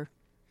of your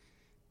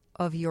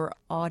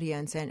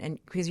audience, and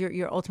because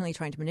you're ultimately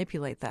trying to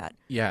manipulate that.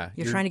 Yeah,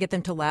 you're trying to get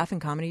them to laugh in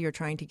comedy. You're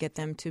trying to get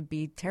them to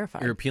be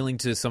terrified. You're appealing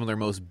to some of their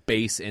most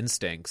base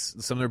instincts,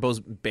 some of their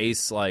most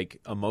base like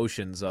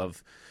emotions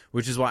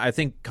which is why I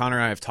think Connor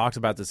and I have talked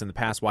about this in the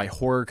past, why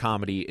horror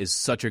comedy is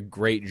such a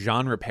great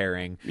genre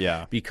pairing.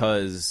 Yeah.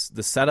 Because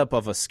the setup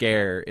of a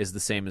scare is the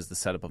same as the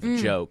setup of a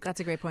joke. That's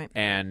a great point.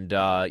 And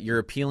you're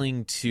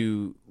appealing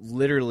to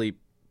literally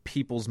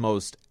people's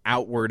most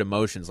outward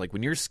emotions. Like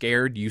when you're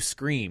scared, you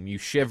scream, you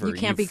shiver, you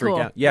can't be freak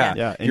cool. out. Yeah.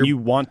 Yeah, and you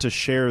want to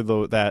share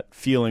that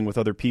feeling with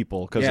other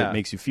people because Yeah. it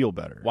makes you feel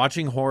better.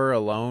 Watching horror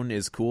alone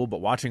is cool,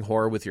 but watching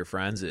horror with your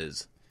friends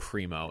is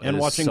primo. And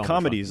watching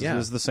comedies is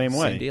is the same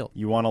way. Same deal.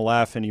 You want to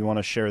laugh and you want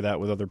to share that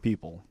with other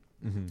people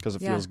because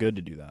it Yeah. feels good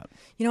to do that.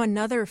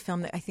 Another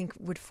film that I think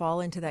would fall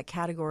into that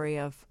category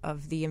of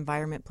the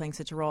environment playing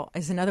such a role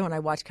is another one I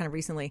watched kind of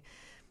recently.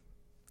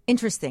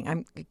 Interesting.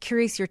 I'm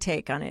curious your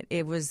take on it.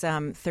 It was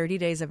 30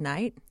 Days of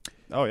Night.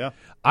 Oh, yeah.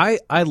 I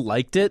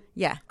liked it.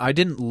 Yeah. I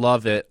didn't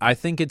love it. I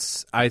think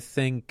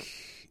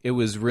it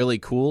was really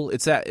cool.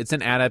 It's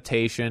an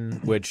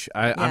adaptation, which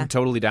I'm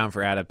totally down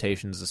for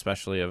adaptations,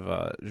 especially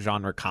of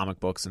genre comic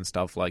books and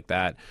stuff like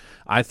that.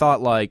 I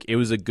thought like it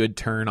was a good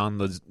turn on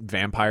the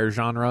vampire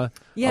genre.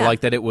 Yeah. I like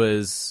that it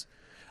was.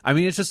 I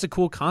mean, it's just a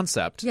cool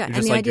concept. Yeah, You're and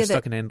just the like idea you're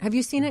stuck in. have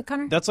you seen it,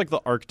 Connor? That's like the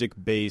Arctic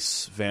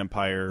base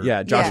vampire.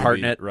 Yeah, Josh Yeah.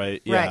 Hartnett.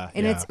 Right. Yeah. Right.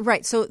 And it's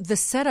right. So the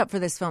setup for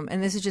this film,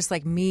 and this is just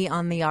like me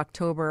on the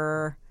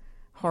October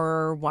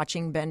horror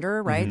watching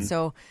bender, right?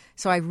 So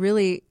I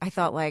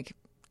thought like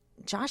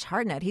Josh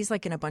Hartnett, he's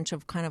like in a bunch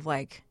of kind of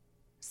like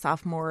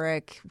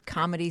sophomoric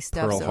comedy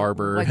stuff. Pearl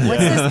Harbor. Like,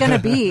 what's this going to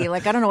be?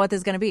 Like, I don't know what this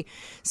is going to be.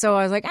 So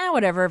I was like,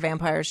 whatever,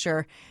 vampires,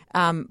 sure.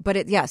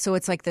 But so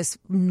it's like this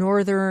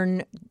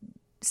northern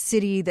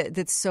city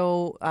that's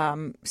so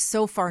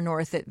far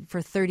north that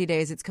for 30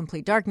 days it's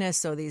complete darkness.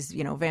 So these,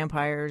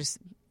 vampires.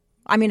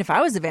 I mean, if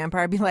I was a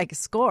vampire, I'd be like,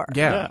 score.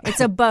 Yeah. It's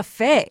a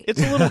buffet.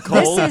 It's a little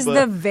cold. This is but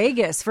the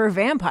Vegas for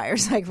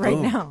vampires, like right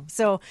now.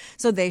 So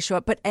they show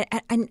up, but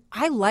and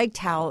I liked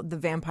how the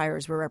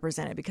vampires were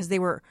represented because they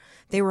were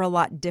a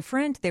lot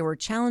different. They were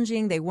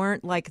challenging. They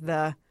weren't like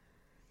I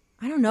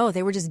don't know.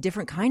 They were just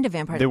different kind of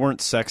vampires. They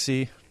weren't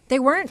sexy. They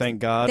weren't.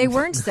 Thank God. They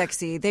weren't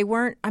sexy. They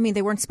weren't. I mean,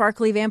 they weren't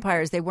sparkly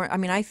vampires. They weren't. I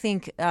mean, I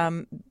think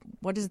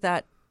what is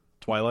that?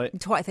 Twilight.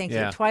 Thank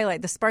you.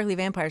 Twilight, the sparkly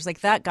vampires, like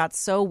that got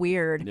so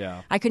weird.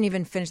 Yeah. I couldn't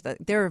even finish that.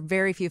 There are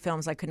very few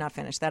films I could not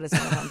finish. That is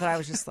one of them. But I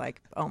was just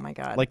like, oh my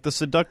God. Like the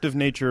seductive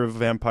nature of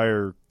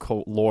vampire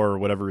lore or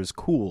whatever is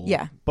cool.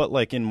 Yeah. But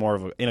like in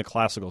a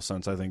classical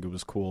sense, I think it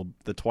was cool.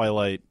 The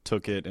Twilight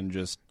took it and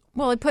just.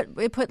 Well, it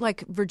put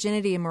like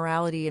virginity and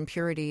morality and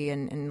purity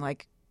and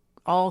like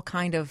all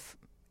kind of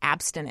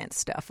abstinent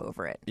stuff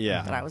over it.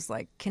 Yeah. That I was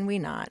like, can we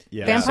not?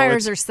 Yeah.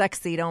 Vampires So are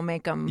sexy. Don't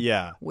make them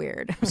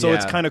weird. So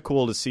it's Yeah. kind of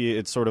cool to see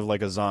it's sort of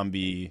like a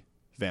zombie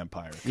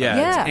vampire. Yeah,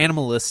 Yeah. it's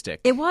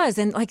animalistic. It was,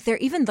 and like they're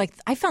even like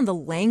I found the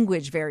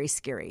language very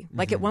scary.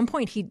 Like at one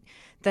point,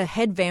 the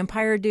head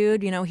vampire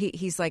dude,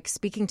 he's like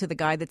speaking to the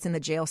guy that's in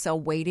the jail cell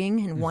waiting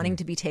and wanting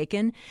to be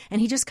taken,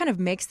 and he just kind of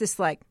makes this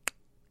like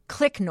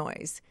click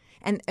noise,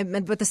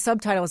 but the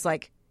subtitle is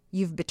like,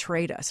 "You've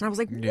betrayed us," and I was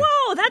like,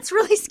 "Whoa, that's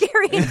really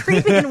scary and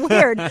creepy and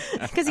weird,"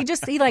 because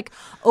he like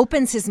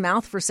opens his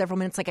mouth for several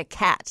minutes like a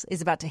cat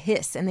is about to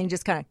hiss, and then he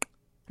just kind of,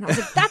 and I was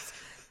like,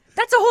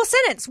 That's a whole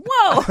sentence.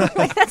 Whoa,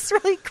 like that's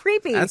really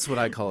creepy. That's what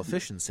I call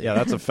efficiency. Yeah,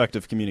 that's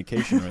effective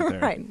communication right there.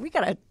 Right, we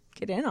gotta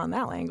get in on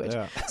that language.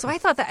 Yeah. So I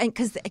thought that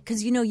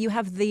because you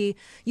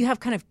have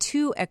kind of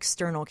two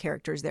external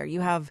characters there.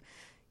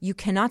 You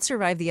cannot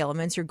survive the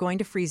elements. You're going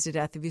to freeze to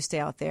death if you stay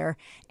out there.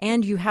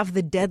 And you have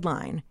the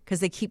deadline because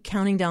they keep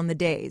counting down the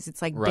days.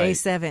 It's like day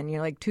 7. You're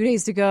like 2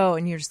 days to go.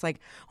 And you're just like,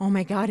 oh,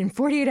 my God, in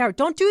 48 hours.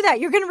 Don't do that.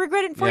 You're going to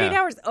regret it in 48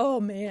 hours.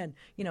 Oh, man.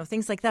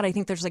 Things like that. I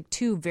think there's like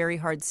two very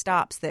hard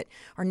stops that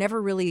are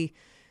never really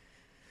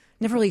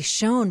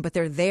shown, but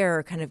they're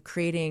there kind of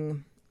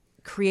creating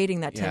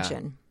that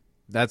tension.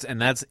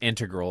 That's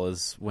integral.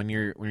 Is when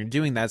you're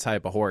doing that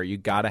type of horror, you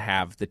got to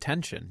have the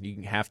tension.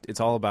 It's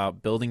all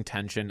about building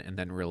tension and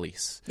then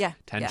release. Yeah,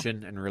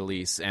 tension and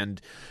release. And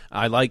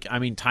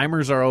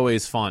timers are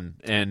always fun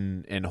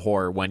in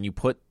horror. When you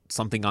put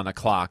something on a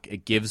clock,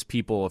 it gives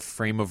people a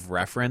frame of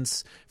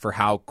reference for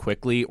how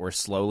quickly or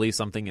slowly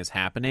something is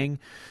happening.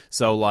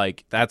 So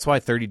like that's why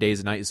 30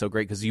 Days a Night is so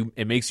great because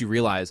it makes you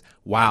realize,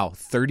 wow,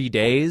 30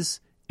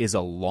 days. Is a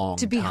long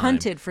to be time.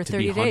 hunted for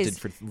 30 to be days. Hunted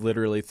for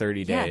literally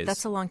 30 days. Yeah,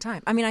 that's a long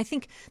time. I mean, I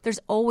think there's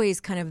always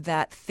kind of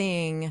that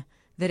thing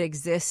that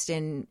exists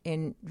in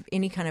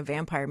any kind of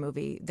vampire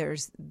movie.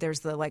 There's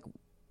the like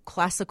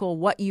classical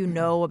what you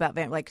know about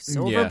like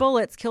silver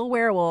bullets kill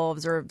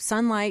werewolves or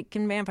sunlight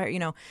can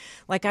vampire.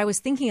 Like I was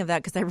thinking of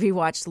that because I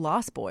rewatched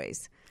Lost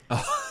Boys.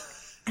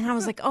 And I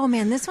was like, oh,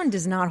 man, this one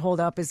does not hold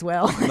up as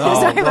well. No,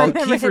 well,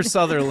 Kiefer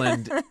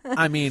Sutherland,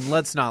 I mean,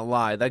 let's not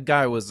lie. That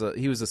guy was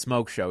a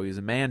smoke show. He was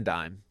a man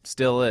dime.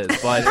 Still is.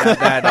 But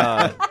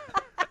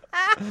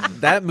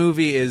that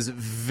movie is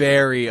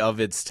very of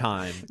its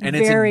time. And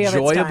it's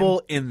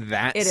enjoyable in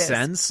that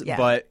sense. Yeah.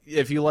 But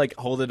if you, like,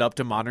 hold it up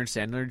to modern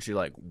standards, you're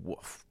like,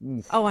 woof.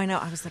 Oh, I know.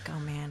 I was like, oh,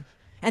 man.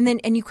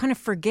 And you kind of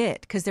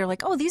forget because they're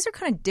like, oh, these are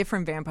kind of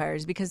different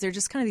vampires because they're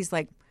just kind of these,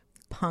 like,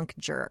 punk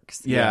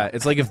jerks. Yeah,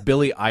 it's like if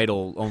Billy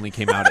Idol only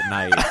came out at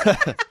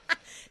night.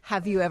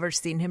 Have you ever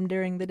seen him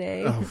during the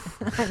day? Oh.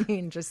 I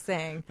mean, just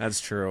saying.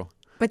 That's true.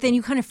 But then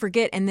you kind of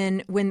forget, and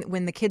then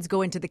when the kids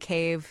go into the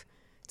cave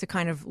to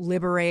kind of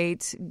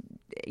liberate,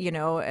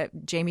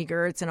 Jamie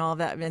Gertz and all of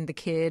that, and the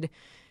kid,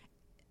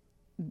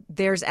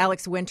 there's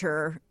Alex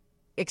Winter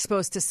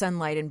exposed to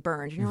sunlight and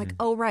burned. And you're like,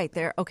 oh, right,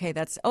 there. Okay,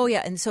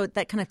 and so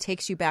that kind of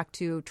takes you back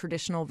to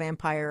traditional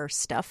vampire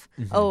stuff.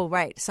 Mm-hmm. Oh,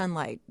 right,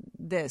 sunlight,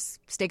 this,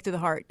 stake through the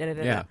heart.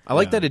 Yeah, I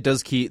like that it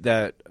does keep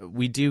that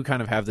we do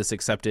kind of have this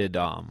accepted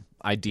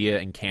idea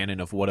and canon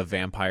of what a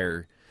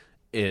vampire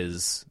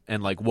is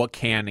and like what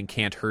can and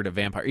can't hurt a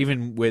vampire.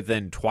 Even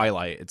within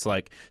Twilight, it's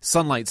like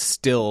sunlight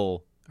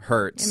still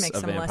hurts it makes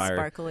a them vampire. Less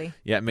sparkly.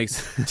 Yeah, it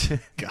makes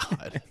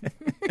God.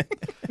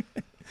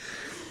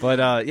 But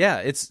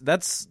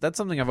that's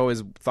something I've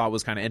always thought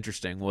was kind of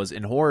interesting. Was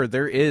in horror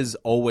there is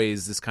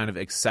always this kind of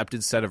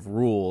accepted set of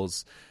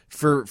rules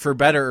for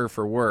better or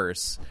for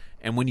worse,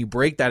 and when you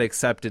break that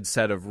accepted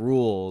set of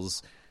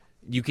rules,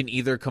 you can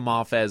either come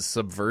off as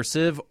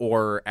subversive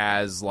or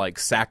as like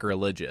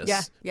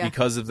sacrilegious. Yeah.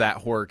 Because of that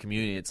horror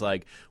community. It's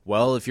like,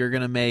 well, if you're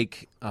gonna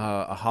make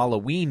a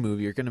Halloween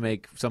movie, you're gonna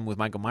make something with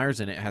Michael Myers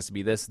in it. It has to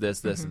be this,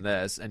 and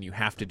this, and you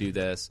have to do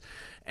this,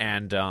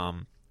 and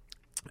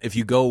if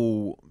you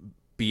go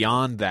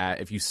beyond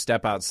that, if you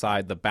step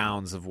outside the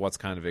bounds of what's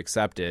kind of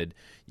accepted,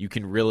 you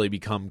can really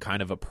become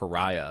kind of a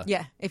pariah.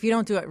 Yeah, if you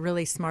don't do it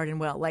really smart and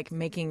well, like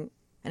making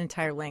an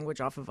entire language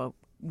off of a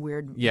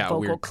weird vocal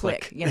weird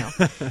click, you know.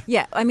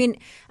 Yeah, I mean,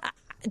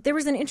 there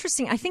was an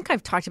interesting, I think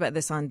I've talked about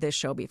this on this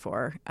show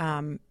before.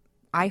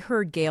 I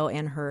heard Gail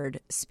Ann Hurd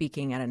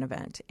speaking at an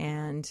event,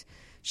 and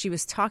she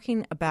was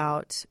talking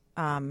about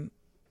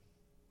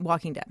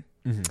Walking Dead.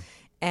 Mm-hmm.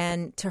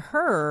 And to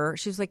her,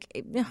 she was like,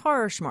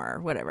 horror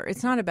schmar, whatever.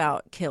 It's not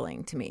about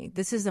killing to me.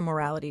 This is a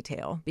morality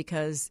tale,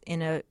 because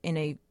in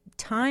a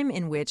time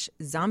in which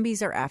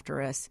zombies are after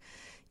us,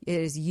 it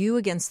is you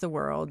against the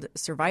world,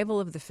 survival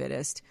of the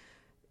fittest.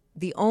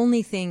 The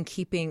only thing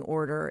keeping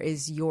order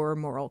is your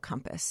moral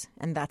compass,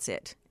 and that's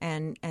it.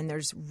 And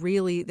there's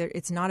really,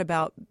 it's not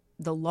about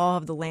the law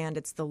of the land,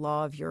 it's the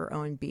law of your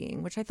own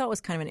being, which I thought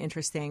was kind of an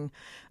interesting,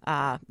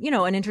 an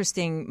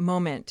interesting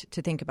moment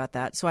to think about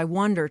that. So I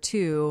wonder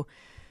too,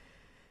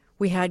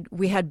 we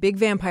had big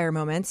vampire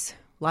moments,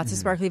 lots of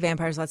sparkly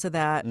vampires, lots of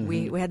that.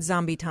 We had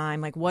zombie time.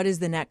 Like, what is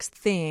the next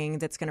thing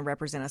that's going to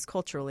represent us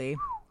culturally?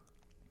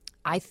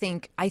 I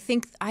think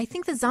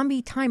the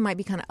zombie time might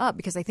be kind of up,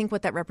 because I think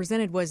what that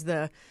represented was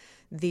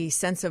the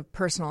sense of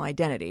personal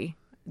identity,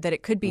 that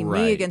it could be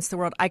me against the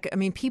world. I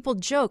mean, people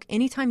joke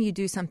anytime you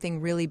do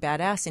something really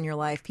badass in your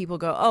life, people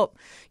go, oh,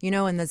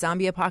 in the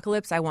zombie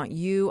apocalypse, I want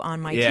you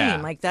on my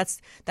team. Like that's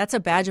a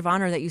badge of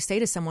honor that you say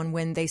to someone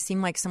when they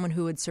seem like someone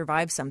who would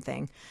survive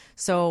something.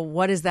 So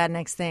what is that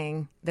next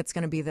thing that's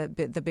going to be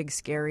the big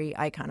scary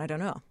icon? I don't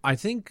know. I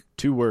think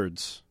 2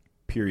 words,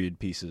 period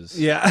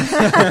pieces. Yeah.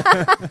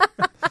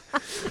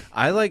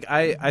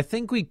 I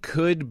think we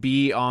could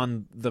be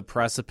on the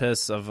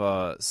precipice of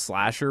a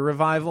slasher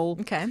revival.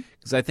 Okay.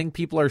 Because I think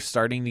people are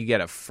starting to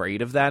get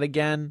afraid of that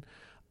again.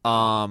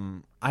 I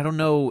don't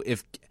know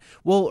if,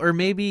 or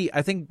maybe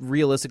I think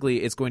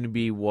realistically it's going to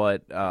be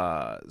what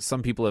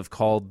some people have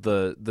called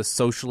the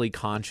socially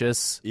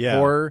conscious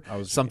horror,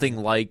 something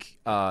like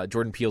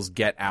Jordan Peele's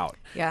Get Out.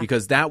 Yeah.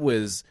 Because that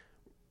was...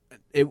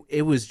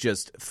 It was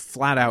just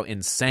flat out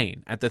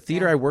insane. At the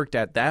theater I worked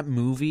at, that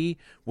movie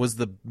was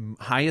the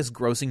highest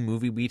grossing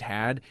movie we'd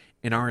had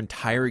in our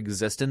entire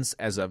existence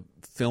as a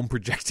film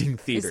projecting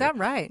theater. Is that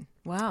right?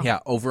 Wow. Yeah,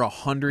 over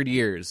 100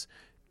 years.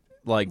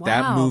 Like,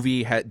 that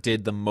movie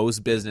did the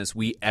most business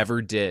we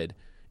ever did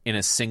in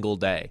a single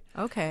day.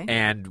 Okay.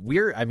 And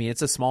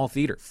it's a small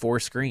theater, 4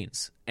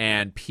 screens.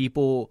 And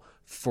people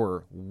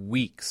for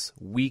weeks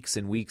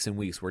and weeks and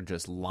weeks were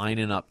just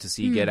lining up to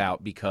see Get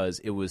Out, because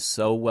it was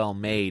so well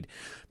made.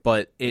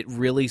 But it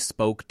really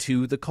spoke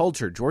to the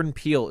culture. Jordan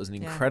Peele is an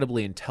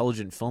incredibly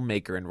intelligent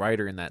filmmaker and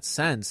writer in that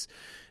sense,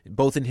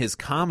 both in his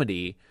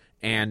comedy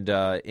and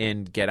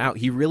in Get Out.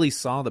 He really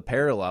saw the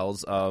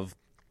parallels of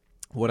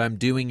what I'm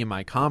doing in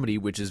my comedy,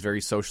 which is very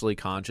socially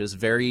conscious,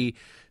 very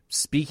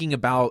speaking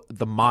about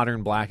the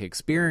modern Black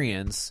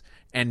experience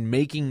and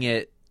making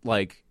it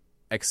like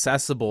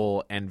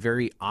accessible and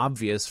very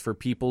obvious for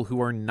people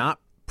who are not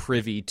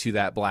privy to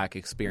that Black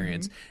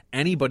experience.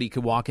 Anybody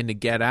could walk in to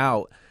Get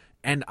Out,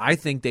 and I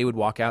think they would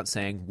walk out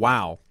saying,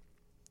 wow,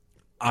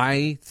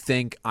 I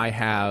think I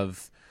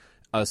have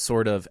a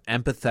sort of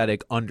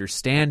empathetic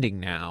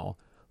understanding now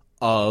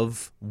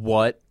of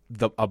what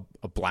a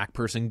Black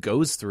person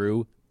goes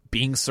through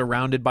being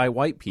surrounded by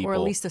white people. Or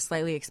at least a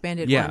slightly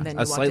expanded one than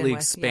you a slightly walked in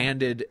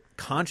expanded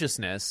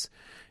consciousness.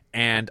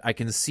 And I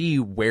can see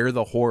where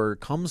the horror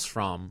comes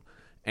from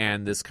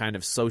and this kind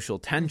of social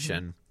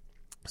tension.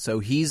 So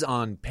he's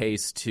on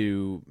pace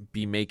to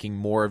be making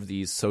more of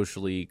these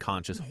socially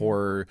conscious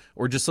horror,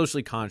 or just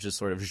socially conscious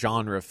sort of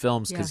genre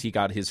films, because he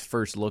got his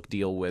first look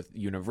deal with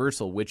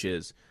Universal, which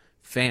is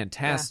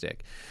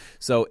fantastic.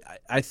 So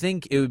I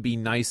think it would be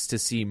nice to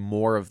see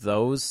more of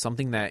those,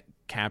 something that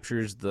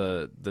captures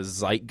the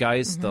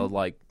zeitgeist,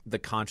 the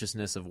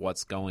consciousness of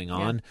what's going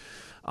on.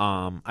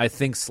 I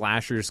think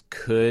slashers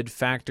could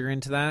factor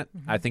into that.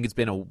 I think it's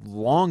been a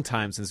long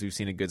time since we've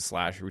seen a good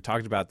slasher. We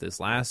talked about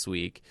this last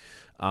week.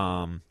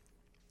 I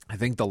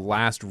think the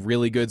last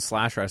really good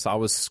slasher I saw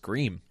was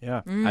Scream.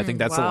 Yeah. I think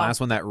that's the last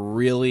one that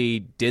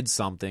really did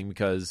something,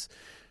 because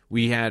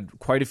we had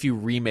quite a few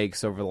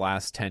remakes over the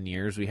last 10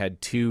 years. We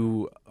had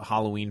 2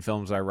 Halloween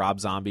films by Rob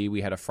Zombie.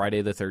 We had a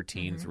Friday the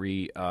 13th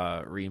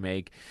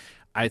remake.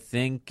 I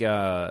think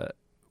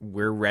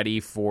we're ready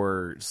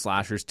for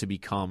slashers to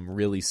become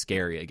really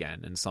scary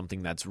again, and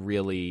something that's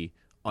really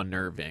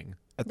unnerving.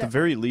 At the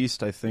very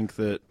least, I think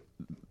that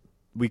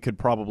we could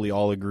probably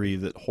all agree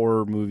that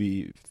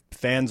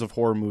fans of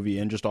horror movie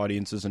and just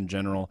audiences in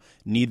general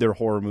need their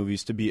horror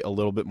movies to be a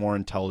little bit more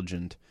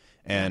intelligent.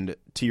 And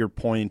to your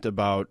point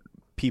about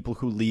people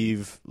who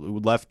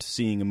left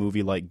seeing a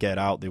movie like Get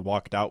Out, they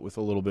walked out with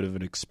a little bit of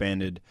an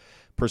expanded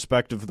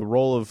perspective. The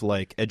role of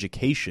like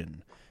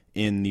education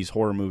in these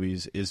horror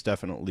movies is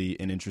definitely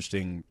an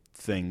interesting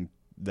thing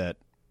that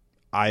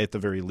I, at the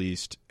very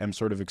least, am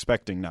sort of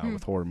expecting now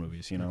with horror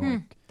movies.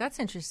 Like, that's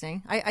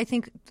interesting. I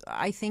think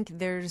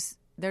there's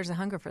a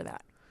hunger for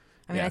that.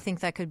 I mean, I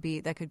think that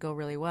could go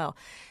really well,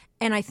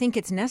 and I think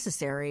it's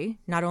necessary,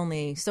 not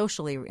only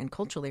socially and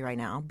culturally right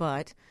now,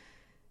 but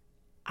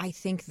I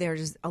think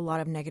there's a lot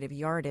of negative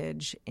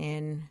yardage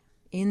in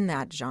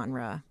that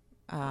genre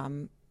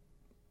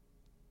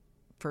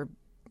for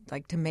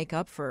like to make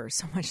up for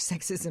so much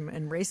sexism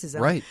and racism.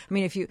 Right. I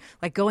mean, if you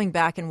like going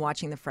back and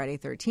watching the Friday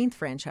 13th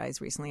franchise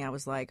recently, I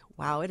was like,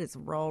 wow, it is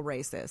raw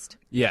racist.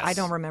 Yes. I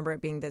don't remember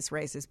it being this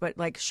racist, but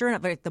like sure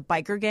enough, like the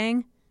biker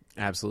gang,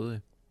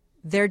 Absolutely.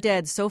 they're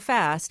dead so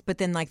fast, but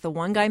then like the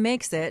one guy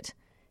makes it,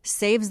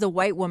 saves the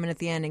white woman at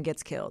the end and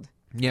gets killed.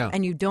 Yeah.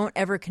 And you don't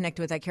ever connect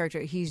with that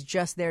character. He's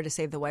just there to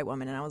save the white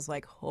woman. And I was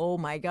like, oh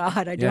my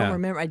God, I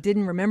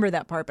didn't remember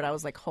that part, but I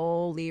was like,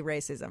 holy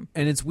racism.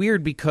 And it's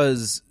weird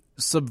because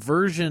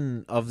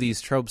subversion of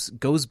these tropes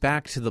goes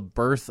back to the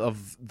birth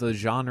of the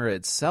genre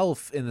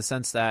itself, in the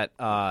sense that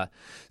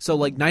so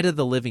like Night of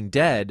the Living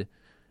Dead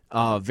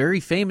very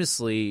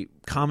famously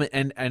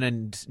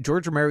and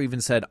George Romero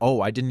even said, oh,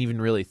 I didn't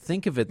even really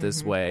think of it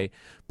this way,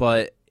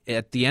 but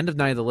at the end of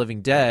Night of the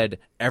Living Dead,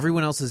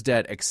 everyone else is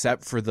dead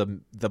except for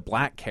the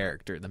black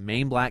character, the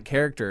main black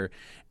character,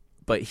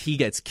 but he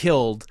gets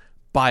killed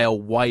by a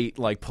white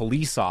like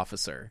police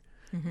officer.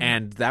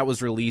 And that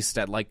was released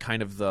at like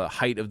kind of the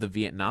height of the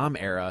Vietnam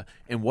era.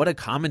 And what a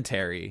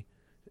commentary.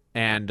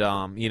 And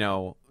you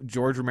know,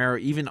 George Romero,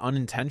 even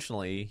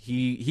unintentionally,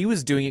 he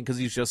was doing it because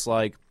he's just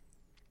like,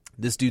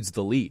 this dude's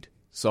the lead,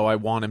 so I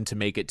want him to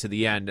make it to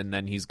the end, and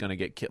then he's going to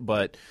get killed.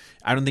 But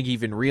I don't think he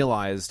even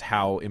realized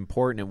how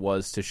important it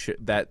was to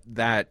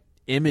that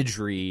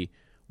imagery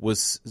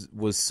was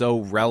so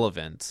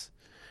relevant.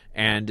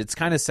 And it's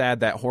kind of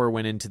sad that horror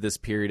went into this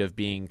period of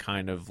being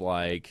kind of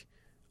like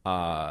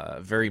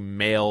very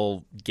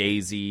male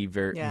gazy,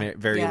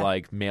 very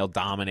like male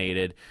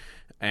dominated.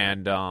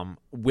 And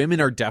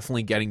women are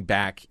definitely getting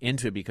back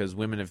into it because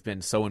women have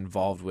been so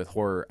involved with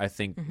horror, I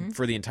think,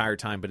 for the entire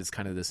time. But it's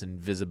kind of this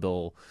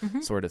invisible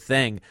sort of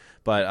thing.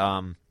 But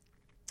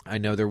I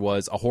know there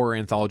was a horror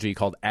anthology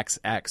called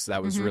XX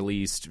that was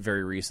released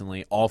very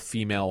recently, all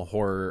female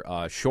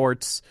horror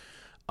shorts.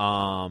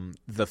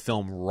 The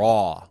film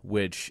Raw,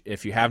 which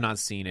if you have not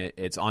seen it,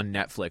 it's on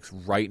Netflix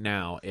right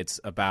now. It's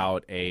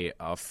about a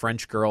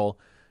French girl.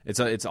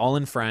 It's all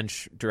in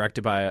French,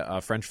 directed by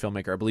a French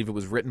filmmaker. I believe it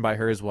was written by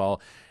her as well.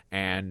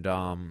 And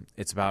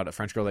it's about a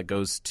French girl that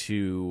goes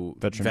to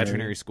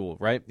veterinary school,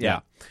 right? Yeah.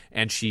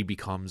 And she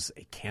becomes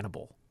a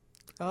cannibal.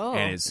 Oh.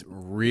 And it's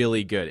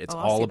really good. It's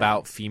all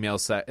about female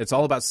it's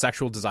all about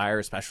sexual desire,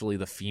 especially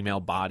the female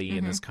body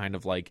and this kind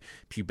of like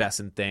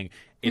pubescent thing.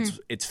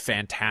 It's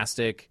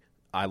fantastic.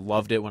 I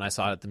loved it when I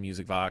saw it at the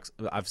Music Box.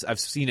 I've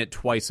seen it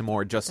twice and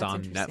more just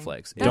on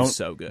Netflix. It's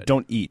so good.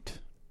 Don't eat.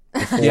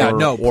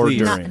 Or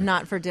please.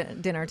 Not for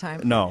dinner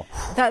time. No.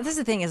 This is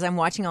the thing is I'm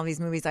watching all these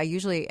movies. I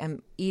usually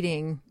am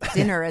eating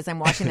dinner as I'm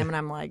watching them, and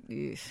I'm like,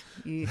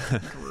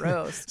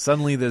 gross.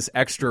 Suddenly this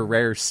extra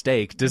rare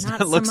steak does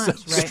not look so much,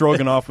 right?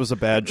 Stroganoff was a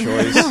bad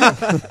choice.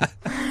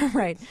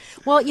 Right.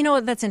 Well, you know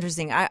what? That's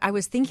interesting. I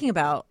was thinking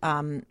about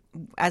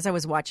as I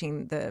was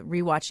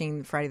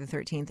rewatching Friday the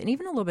 13th, and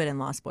even a little bit in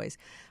Lost Boys.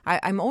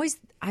 I'm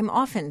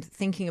often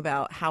thinking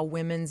about how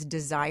women's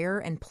desire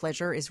and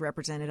pleasure is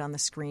represented on the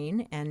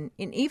screen, and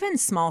in even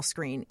small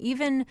screen,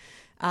 even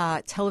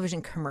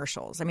television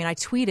commercials. I mean, I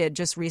tweeted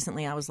just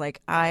recently. I was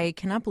like, I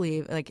cannot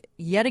believe, like,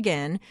 yet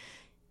again,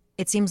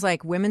 it seems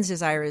like women's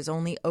desire is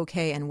only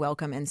okay and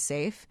welcome and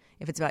safe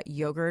if it's about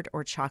yogurt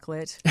or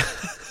chocolate.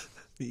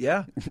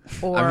 Yeah.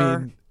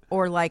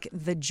 Or like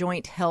the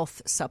joint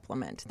health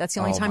supplement. That's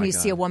the only time you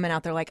see a woman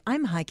out there like,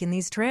 I'm hiking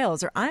these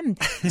trails, or I'm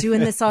doing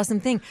this awesome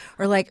thing,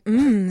 or like,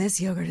 this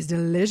yogurt is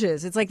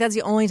delicious. It's like that's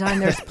the only time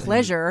there's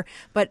pleasure,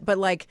 but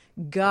like,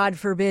 God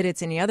forbid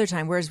it's any other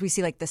time. Whereas we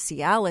see like the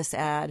Cialis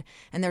ad,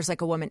 and there's like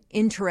a woman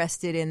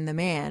interested in the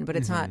man, but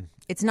it's not.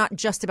 It's not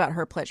just about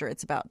her pleasure.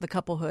 It's about the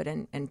couplehood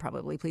and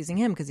probably pleasing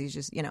him because he's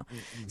just,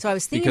 So I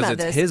was thinking because about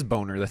this. Because it's his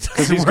boner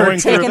that's he's going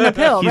taking through the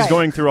pill. He's right.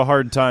 going through a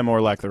hard time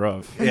or lack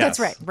thereof. Yes.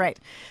 That's right.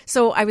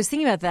 So I was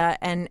thinking about that,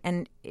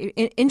 and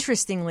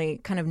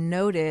interestingly, kind of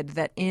noted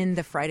that in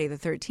the Friday the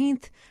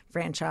 13th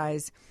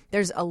franchise,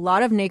 there's a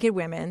lot of naked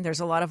women. There's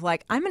a lot of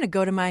like, I'm going to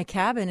go to my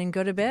cabin and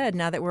go to bed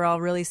now that we're all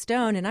really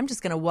stoned, and I'm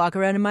just going to walk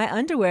around in my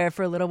underwear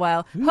for a little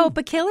while. Hope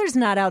a killer's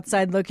not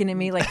outside looking at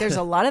me. Like, there's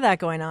a lot of that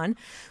going on,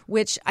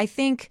 which I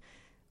think.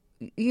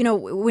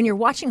 When you're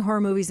watching horror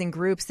movies in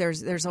groups,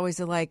 there's always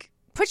a like,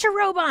 put your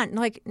robe on.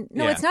 Like,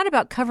 no, It's not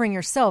about covering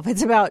yourself.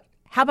 It's about,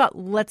 how about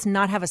let's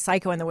not have a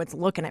psycho in the woods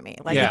looking at me.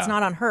 Like, it's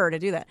not on her to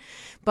do that.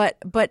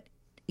 But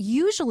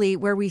usually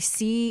where we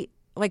see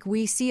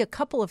a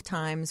couple of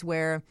times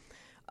where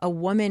a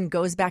woman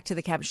goes back to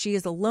the cabin, she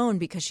is alone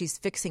because she's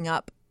fixing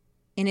up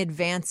in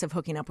advance of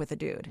hooking up with a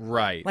dude.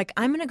 Right. Like,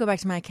 I'm going to go back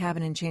to my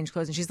cabin and change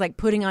clothes. And she's like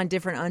putting on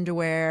different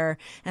underwear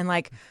and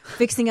like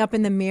fixing up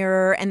in the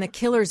mirror, and the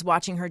killer's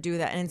watching her do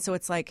that. And so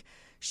it's like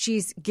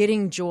she's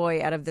getting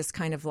joy out of this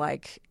kind of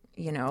like,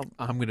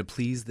 I'm going to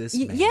please this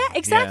man. Yeah,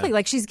 exactly. Yeah.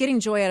 Like she's getting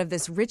joy out of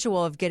this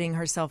ritual of getting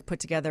herself put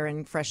together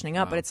and freshening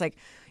up. But it's like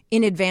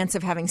in advance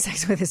of having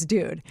sex with this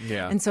dude.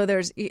 Yeah. And so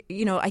there's,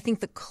 I think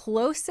the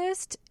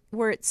closest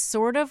it's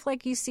sort of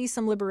like you see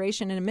some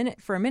liberation in a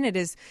minute. For a minute,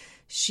 is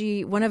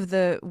one of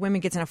the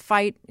women gets in a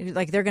fight,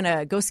 like they're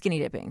gonna go skinny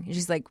dipping. And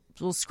she's like,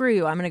 "Well, screw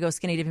you, I'm gonna go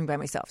skinny dipping by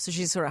myself." So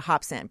she sort of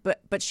hops in,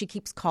 but she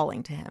keeps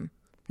calling to him.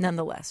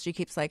 Nonetheless, she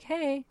keeps like,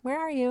 "Hey, where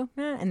are you?"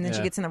 And then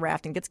she gets in the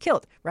raft and gets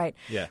killed, right?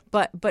 Yeah.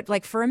 But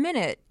like for a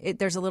minute,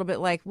 there's a little bit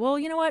like, well,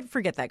 you know what?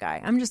 Forget that guy.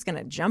 I'm just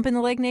gonna jump in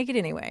the lake naked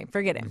anyway.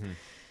 Forget him. Mm-hmm.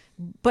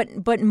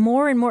 But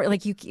more and more,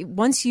 like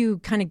once you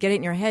kind of get it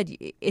in your head,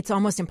 it's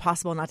almost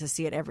impossible not to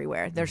see it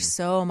everywhere. There's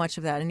so much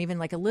of that, and even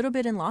like a little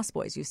bit in Lost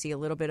Boys, you see a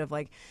little bit of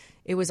like,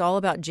 it was all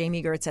about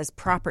Jamie Gertz as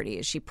property.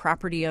 Is she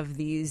property of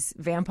these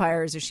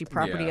vampires? Is she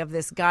property of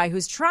this guy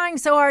who's trying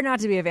so hard not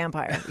to be a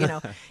vampire? You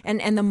know,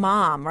 and the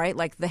mom, right?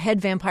 Like the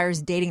head vampire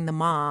is dating the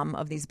mom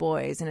of these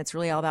boys, and it's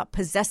really all about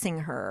possessing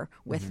her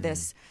with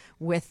this.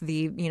 With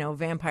the, you know,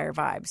 vampire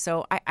vibe.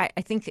 So I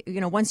think, you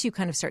know, once you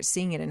kind of start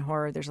seeing it in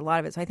horror, there's a lot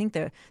of it. So I think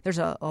there's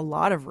a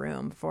lot of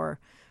room for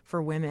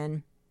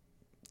women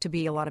to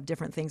be a lot of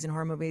different things in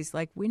horror movies.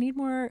 Like we need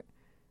more,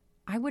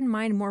 I wouldn't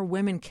mind more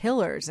women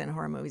killers in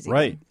horror movies. Even.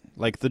 Right.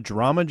 Like the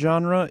drama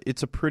genre,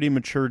 it's a pretty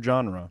mature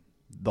genre.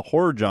 The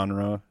horror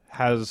genre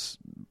has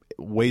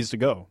ways to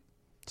go.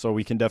 So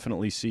we can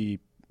definitely see,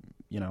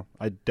 you know,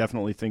 I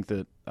definitely think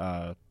that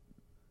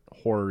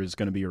horror is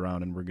going to be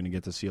around and we're going to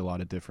get to see a lot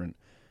of different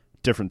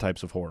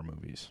types of horror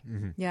movies.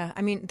 Mm-hmm. Yeah,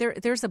 I mean,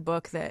 there's a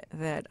book that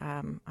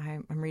I'm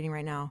reading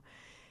right now.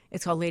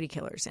 It's called Lady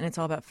Killers, and it's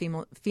all about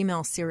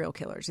female serial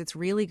killers. It's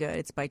really good.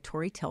 It's by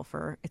Tori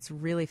Telfer. It's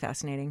really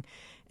fascinating.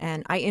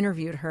 And I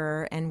interviewed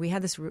her, and we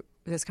had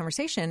this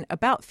conversation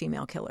about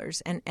female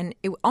killers, and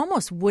it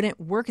almost wouldn't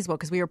work as well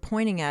because we were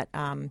pointing at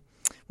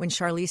when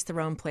Charlize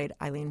Theron played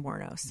Eileen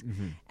Wuornos,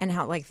 and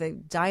how like the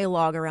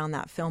dialogue around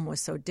that film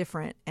was so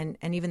different, and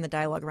even the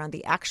dialogue around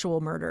the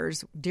actual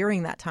murders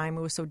during that time,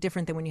 it was so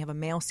different than when you have a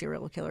male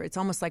serial killer. It's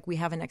almost like we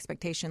have an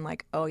expectation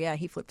like, oh yeah,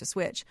 he flipped a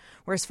switch.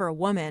 Whereas for a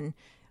woman,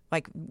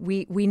 like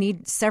we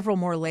need several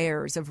more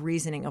layers of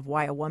reasoning of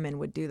why a woman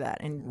would do that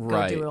and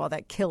go do all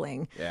that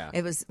killing. Yeah.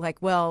 It was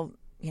like, well,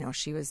 you know,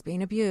 she was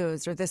being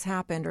abused or this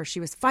happened or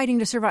she was fighting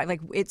to survive. Like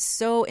it's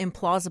so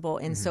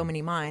implausible in so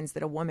many minds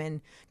that a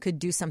woman could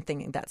do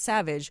something that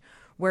savage.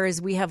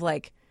 Whereas we have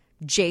like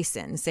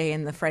Jason, say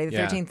in the Friday the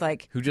 13th,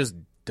 like who just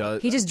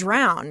does. He just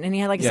drowned and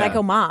he had like a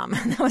psycho mom.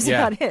 That was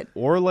about it.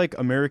 Or like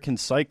American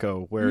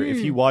Psycho, where if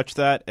you watch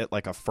that at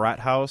like a frat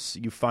house,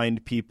 you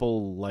find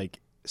people like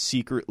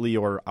secretly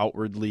or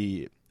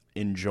outwardly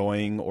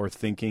enjoying or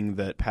thinking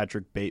that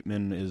Patrick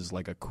Bateman is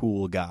like a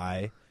cool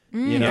guy.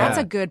 You know? That's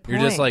a good point.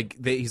 You're just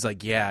like, he's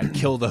like, yeah,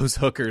 kill those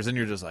hookers. And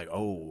you're just like,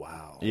 oh,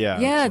 wow.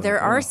 Yeah, there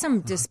are some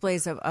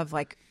displays of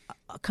like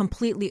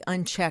completely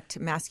unchecked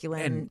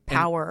masculine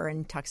power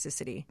and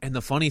toxicity. And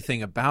the funny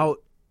thing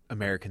about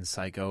American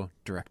Psycho,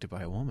 directed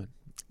by a woman.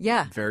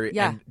 Yeah.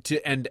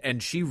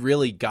 And she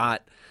really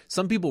got,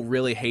 some people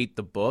really hate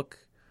the book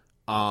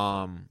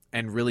and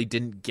really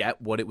didn't get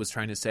what it was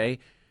trying to say.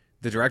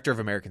 The director of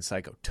American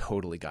Psycho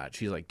totally got it.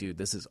 She's like, dude,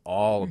 this is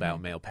all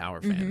about male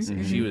power fans.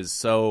 She was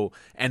so...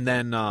 And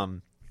then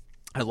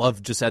I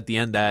love just at the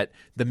end that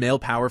the male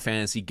power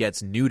fantasy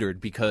gets neutered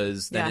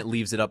because then it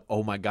leaves it up,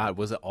 oh my God,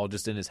 was it all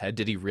just in his head?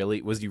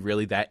 Was he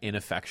really that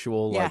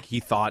ineffectual? Like he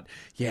thought,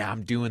 yeah,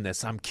 I'm doing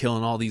this. I'm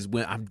killing all these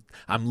women.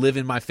 I'm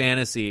living my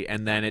fantasy.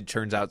 And then it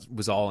turns out it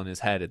was all in his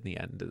head at the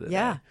end of the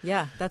day.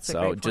 Yeah, that's a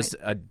great point.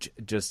 So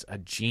just a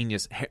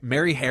genius.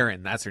 Mary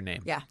Harron, that's her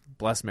name. Yeah.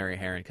 Bless Mary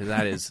Harron, because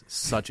that is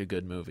such a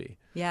good movie.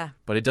 Yeah.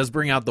 But it does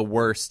bring out the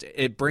worst.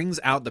 It brings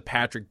out the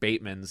Patrick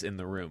Batemans in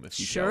the room. If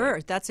you show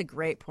it. That's a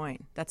great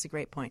point.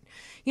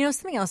 You know,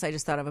 something else I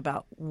just thought of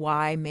about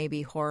why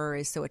maybe horror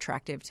is so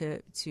attractive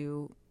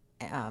to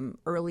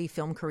early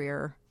film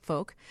career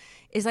folk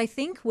is I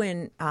think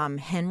when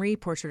Henry,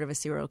 Portrait of a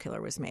Serial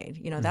Killer was made,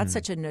 you know, that's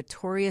such a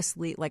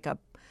notoriously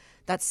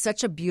that's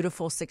such a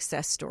beautiful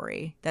success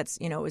story. That's,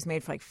 you know, it was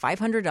made for like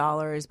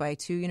 $500 by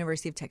 2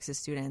 University of Texas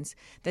students.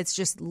 That's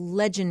just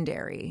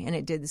legendary. And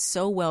it did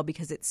so well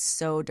because it's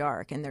so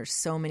dark and there's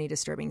so many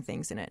disturbing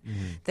things in it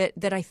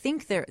that I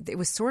think it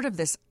was sort of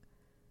this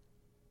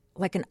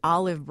like an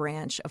olive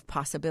branch of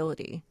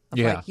possibility. Of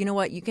like, you know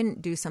what? You can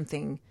do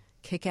something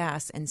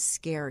kick-ass and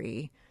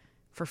scary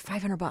for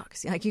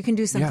 $500. Like you can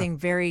do something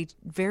very,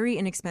 very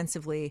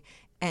inexpensively.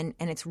 And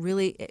it's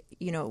really,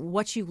 you know,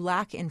 what you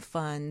lack in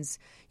funds,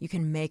 you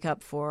can make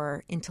up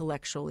for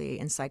intellectually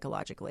and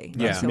psychologically.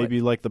 Yeah, so maybe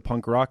like the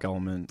punk rock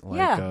element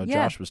like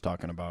Josh was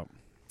talking about.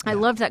 I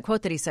loved that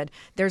quote that he said.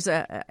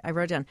 I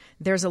wrote down,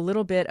 there's a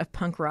little bit of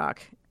punk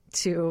rock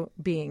to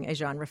being a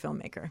genre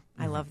filmmaker.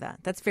 I love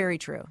that. That's very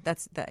true.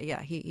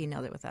 He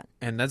nailed it with that.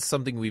 And that's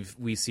something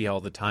we see all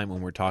the time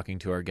when we're talking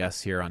to our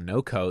guests here on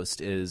No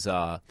Coast is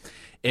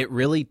it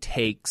really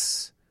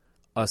takes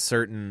a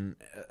certain,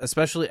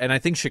 especially, and I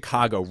think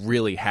Chicago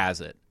really has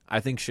it.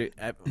 I think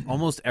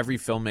almost every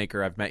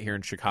filmmaker I've met here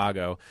in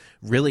Chicago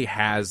really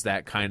has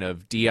that kind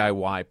of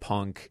DIY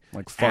punk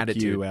like fuck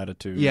attitude. You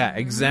attitude. Yeah,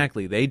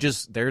 exactly.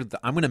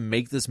 I'm going to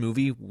make this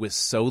movie with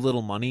so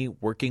little money,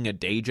 working a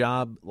day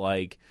job.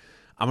 Like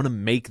I'm going to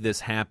make this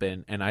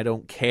happen, and I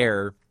don't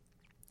care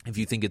if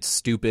you think it's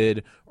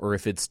stupid or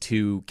if it's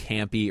too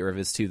campy or if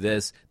it's too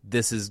this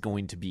is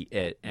going to be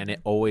it. And it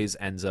always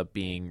ends up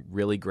being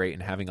really great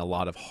and having a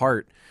lot of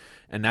heart.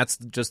 And that's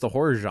just the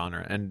horror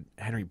genre. And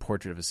Henry,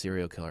 Portrait of a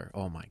Serial Killer,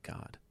 oh my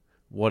God,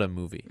 what a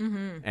movie.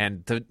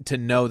 And to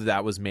know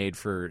that was made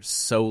for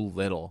so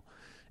little,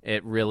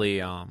 it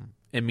really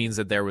it means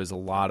that there was a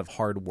lot of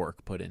hard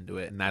work put into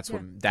it, and that's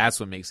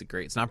what makes it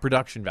great. It's not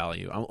production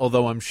value,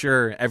 although I'm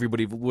sure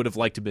everybody would have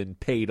liked to have been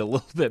paid a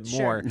little bit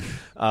more.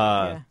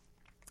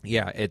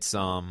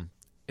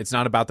 It's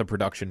not about the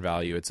production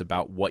value. It's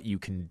about what you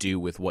can do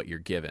with what you're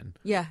given.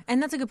 Yeah,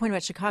 and that's a good point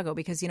about Chicago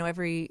because,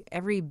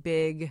 every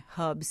big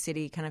hub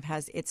city kind of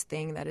has its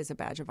thing that is a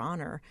badge of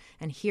honor,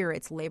 and here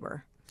it's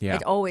labor. Yeah.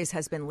 It always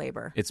has been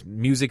labor. It's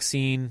music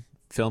scene,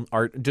 film,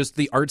 art, just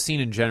the art scene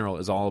in general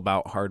is all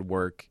about hard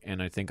work,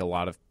 and I think a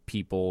lot of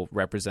people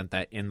represent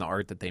that in the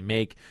art that they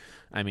make.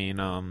 I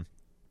mean,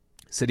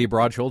 City of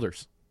Broad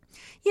Shoulders.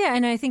 Yeah,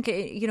 and I think,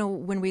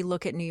 when we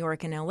look at New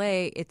York and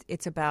L.A.,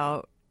 it's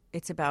about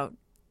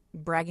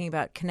bragging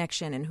about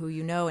connection and who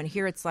you know, and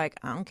here it's like,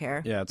 I don't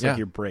care. Yeah, it's like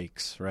your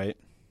breaks, right?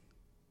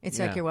 It's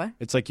like your what?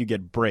 It's like you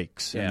get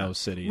breaks in those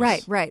cities.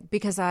 Right.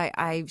 Because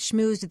I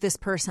schmoozed this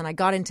person. I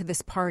got into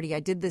this party. I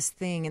did this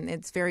thing. And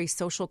it's very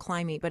social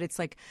climate. But it's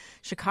like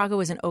Chicago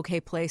is an okay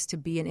place to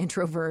be an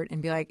introvert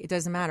and be like, it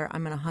doesn't matter.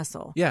 I'm going to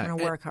hustle. I'm going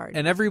to work hard.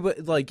 And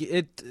everybody,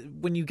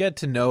 when you get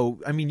to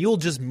know, I mean, you'll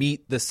just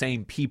meet the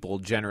same people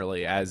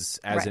generally as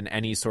in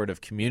any sort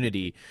of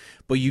community.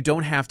 But you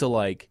don't have to,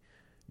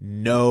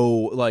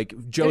 Joe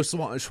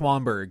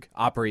Schwanberg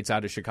operates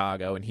out of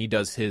Chicago and he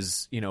does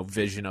his,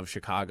 vision of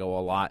Chicago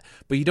a lot,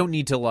 but you don't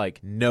need to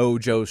know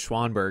Joe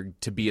Schwanberg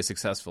to be a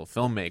successful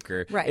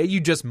filmmaker. Right. You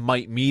just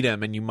might meet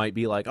him and you might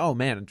be like, oh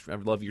man, I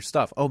love your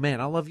stuff. Oh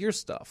man, I love your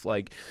stuff.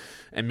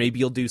 And maybe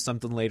you'll do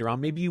something later on.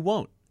 Maybe you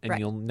won't. And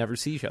you'll never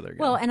see each other again.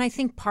 Well, and I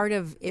think part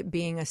of it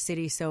being a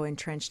city so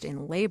entrenched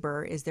in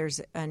labor is there's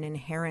an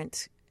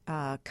inherent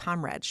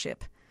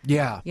comradeship.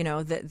 Yeah.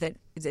 That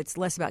it's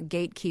less about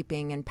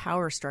gatekeeping and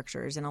power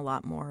structures and a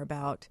lot more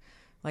about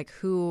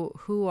who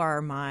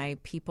are my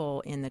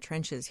people in the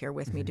trenches here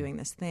with me doing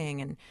this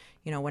thing. And,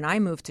 when I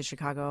moved to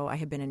Chicago, I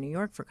had been in New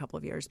York for a couple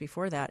of years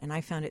before that. And I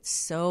found it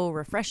so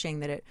refreshing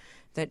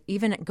that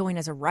even going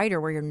as a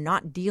writer where you're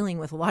not dealing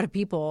with a lot of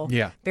people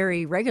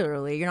very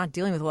regularly, you're not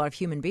dealing with a lot of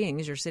human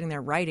beings. You're sitting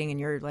there writing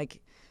and you're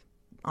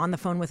on the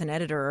phone with an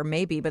editor or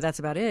maybe, but that's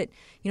about it.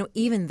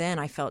 Even then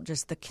I felt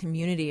just the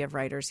community of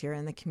writers here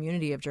and the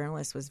community of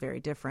journalists was very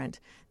different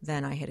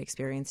than I had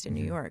experienced in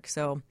New York.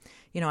 So,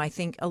 I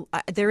think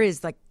there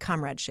is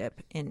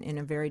comradeship in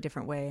a very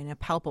different way, in a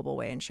palpable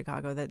way in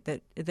Chicago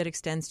that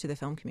extends to the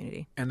film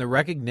community. And the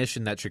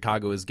recognition that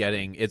Chicago is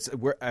getting,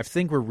 I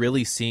think we're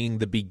really seeing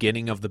the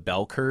beginning of the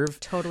bell curve.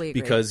 Totally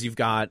agree. Because you've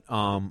got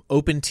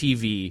Open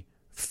TV,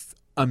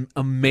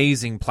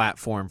 amazing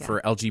platform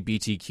for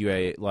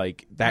LGBTQA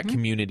that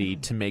community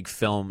to make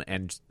film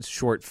and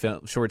short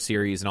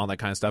series and all that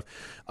kind of stuff.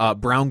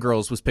 Brown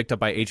Girls was picked up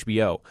by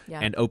HBO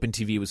and Open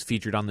TV was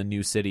featured on the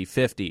new City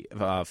 50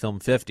 Film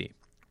 50.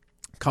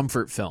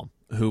 Comfort Film,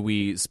 who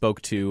we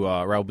spoke to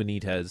Raul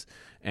Benitez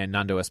and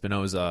Nando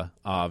Espinosa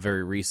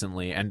very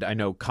recently, and I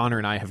know Connor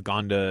and I have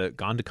gone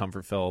to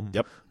Comfort Film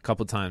a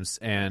couple times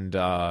and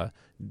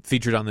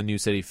featured on the new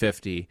City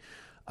 50.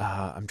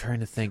 I'm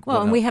trying to think.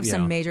 Well, and we have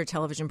some major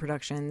television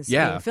productions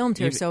being filmed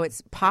here, so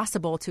it's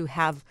possible to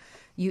have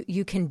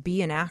you can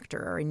be an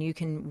actor and you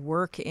can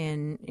work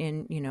in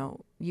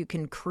you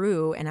can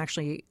crew and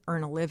actually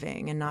earn a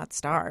living and not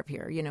starve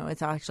here.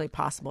 It's actually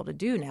possible to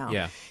do now.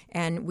 Yeah.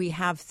 And we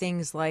have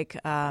things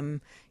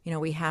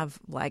we have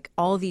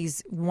all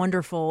these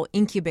wonderful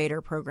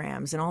incubator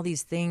programs and all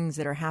these things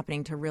that are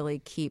happening to really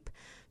keep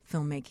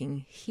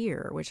filmmaking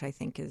here, which I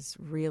think is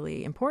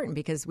really important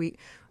because we,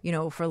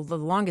 for the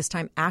longest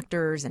time,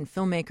 actors and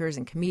filmmakers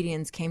and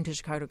comedians came to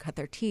Chicago to cut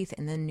their teeth,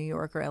 and then New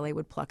York or LA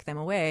would pluck them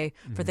away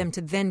for them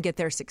to then get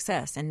their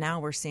success. And now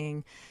we're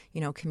seeing,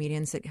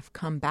 comedians that have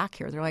come back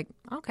here. They're like,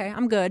 okay,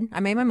 I'm good.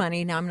 I made my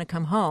money. Now I'm going to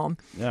come home.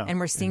 Yeah. And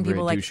we're seeing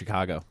people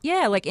Chicago.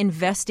 Yeah,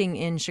 investing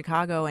in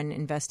Chicago and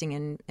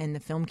investing in the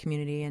film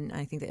community. And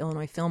I think the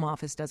Illinois Film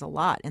Office does a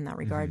lot in that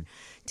regard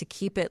to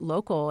keep it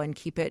local and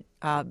keep it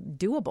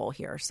doable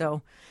here.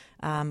 So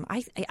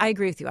I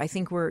agree with you. I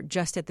think we're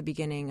just at the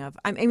beginning of.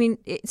 I mean,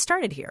 it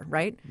started here,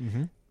 right?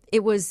 Mm-hmm.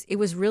 It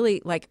was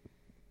really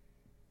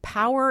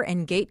power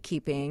and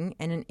gatekeeping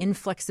and an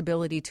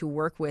inflexibility to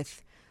work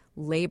with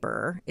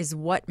labor is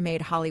what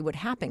made Hollywood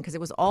happen because it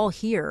was all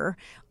here,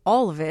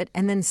 all of it,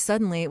 and then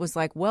suddenly it was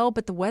like, well,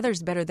 but the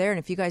weather's better there, and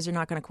if you guys are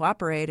not going to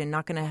cooperate and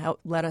not going to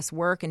help let us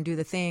work and do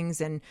the things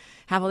and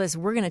have all this,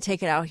 we're going to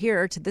take it out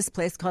here to this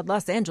place called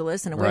Los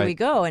Angeles, and away we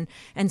go.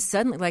 And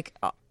suddenly,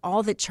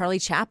 all that Charlie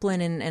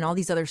Chaplin and all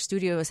these other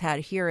studios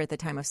had here at the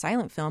time of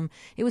silent film,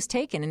 it was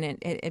taken, and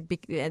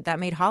it that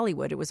made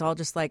Hollywood. It was all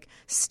just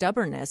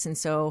stubbornness, and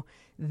so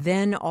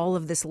then all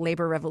of this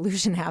labor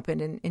revolution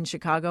happened in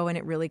Chicago, and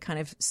it really kind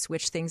of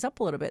switched things up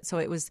a little bit. So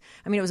it was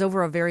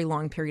over a very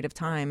long period of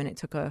time, and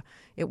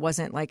it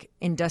wasn't like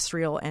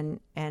industrial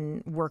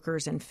and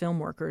workers and film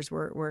workers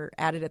were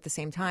added at the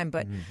same time.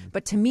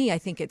 But to me, I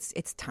think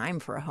it's time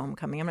for a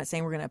homecoming. I'm not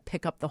saying we're going to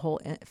pick up the whole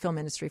film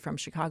industry from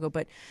Chicago,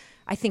 but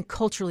I think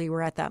culturally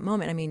we're at that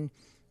moment. I mean,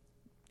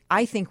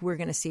 I think we're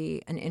going to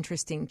see an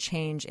interesting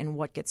change in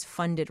what gets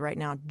funded right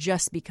now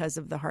just because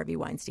of the Harvey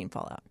Weinstein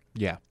fallout.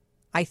 Yeah.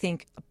 I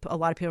think a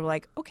lot of people are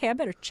like, okay, I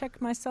better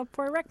check myself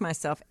before I wreck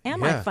myself.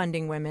 Am I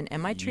funding women?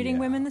 Am I treating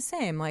women the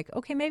same? Like,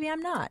 okay, maybe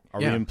I'm not. Are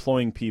we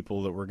employing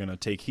people that we're going to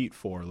take heat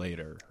for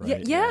later?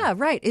 Right? Yeah,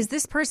 right. Is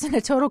this person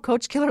a total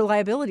coach killer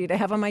liability to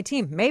have on my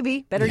team?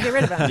 Maybe. Better get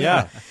rid of him.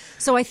 Yeah.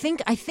 So I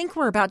think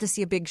we're about to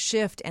see a big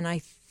shift, and I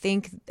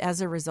think as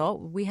a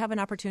result, we have an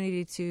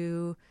opportunity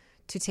to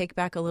take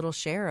back a little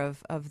share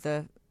of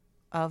the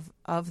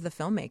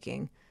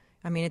filmmaking.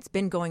 I mean, it's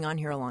been going on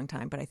here a long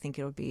time, but I think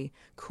it'll be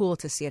cool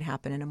to see it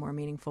happen in a more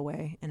meaningful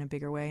way, in a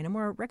bigger way, in a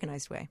more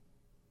recognized way.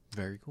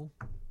 Very cool.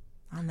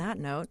 On that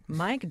note,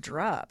 mic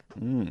drop.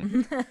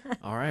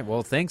 All right.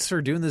 Well, thanks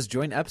for doing this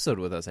joint episode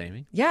with us,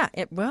 Amy. Yeah.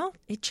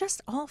 It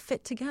just all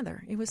fit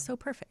together. It was so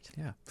perfect.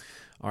 Yeah.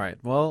 All right.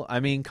 Well, I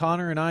mean,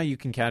 Connor and I, you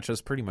can catch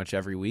us pretty much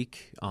every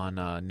week on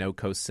No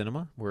Coast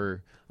Cinema.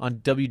 We're on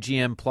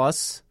WGN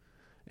Plus.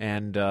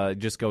 And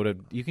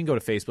you can go to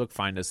Facebook,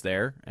 find us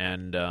there.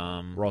 And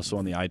we're also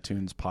on the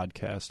iTunes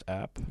podcast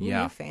app.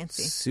 Yeah. Ooh,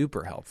 fancy.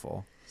 Super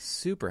helpful.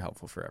 Super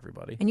helpful for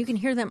everybody. And you can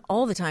hear them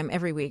all the time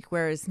every week,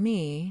 whereas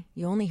me,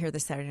 you only hear the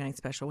Saturday Night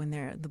Special when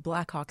the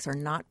Blackhawks are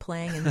not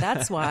playing, and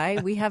that's why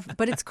we have.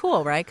 But it's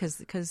cool, right?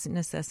 Because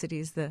necessity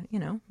is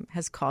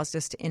has caused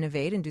us to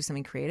innovate and do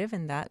something creative,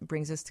 and that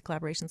brings us to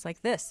collaborations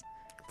like this.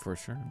 For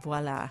sure.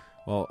 Voila.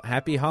 Well,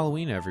 happy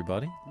Halloween,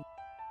 everybody.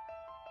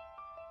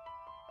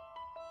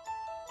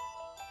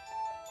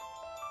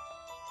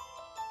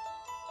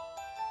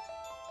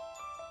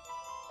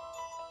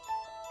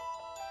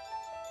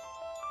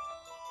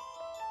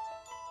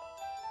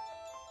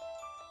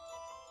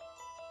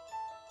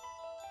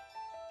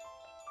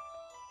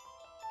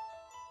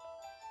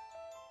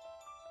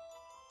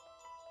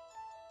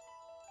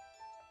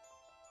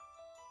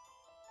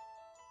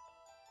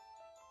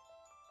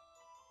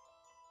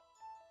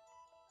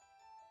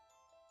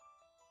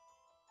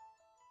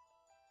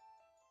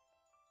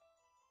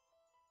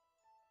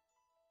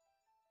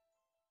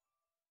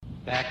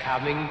 They're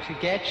coming to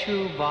get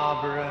you,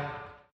 Barbara.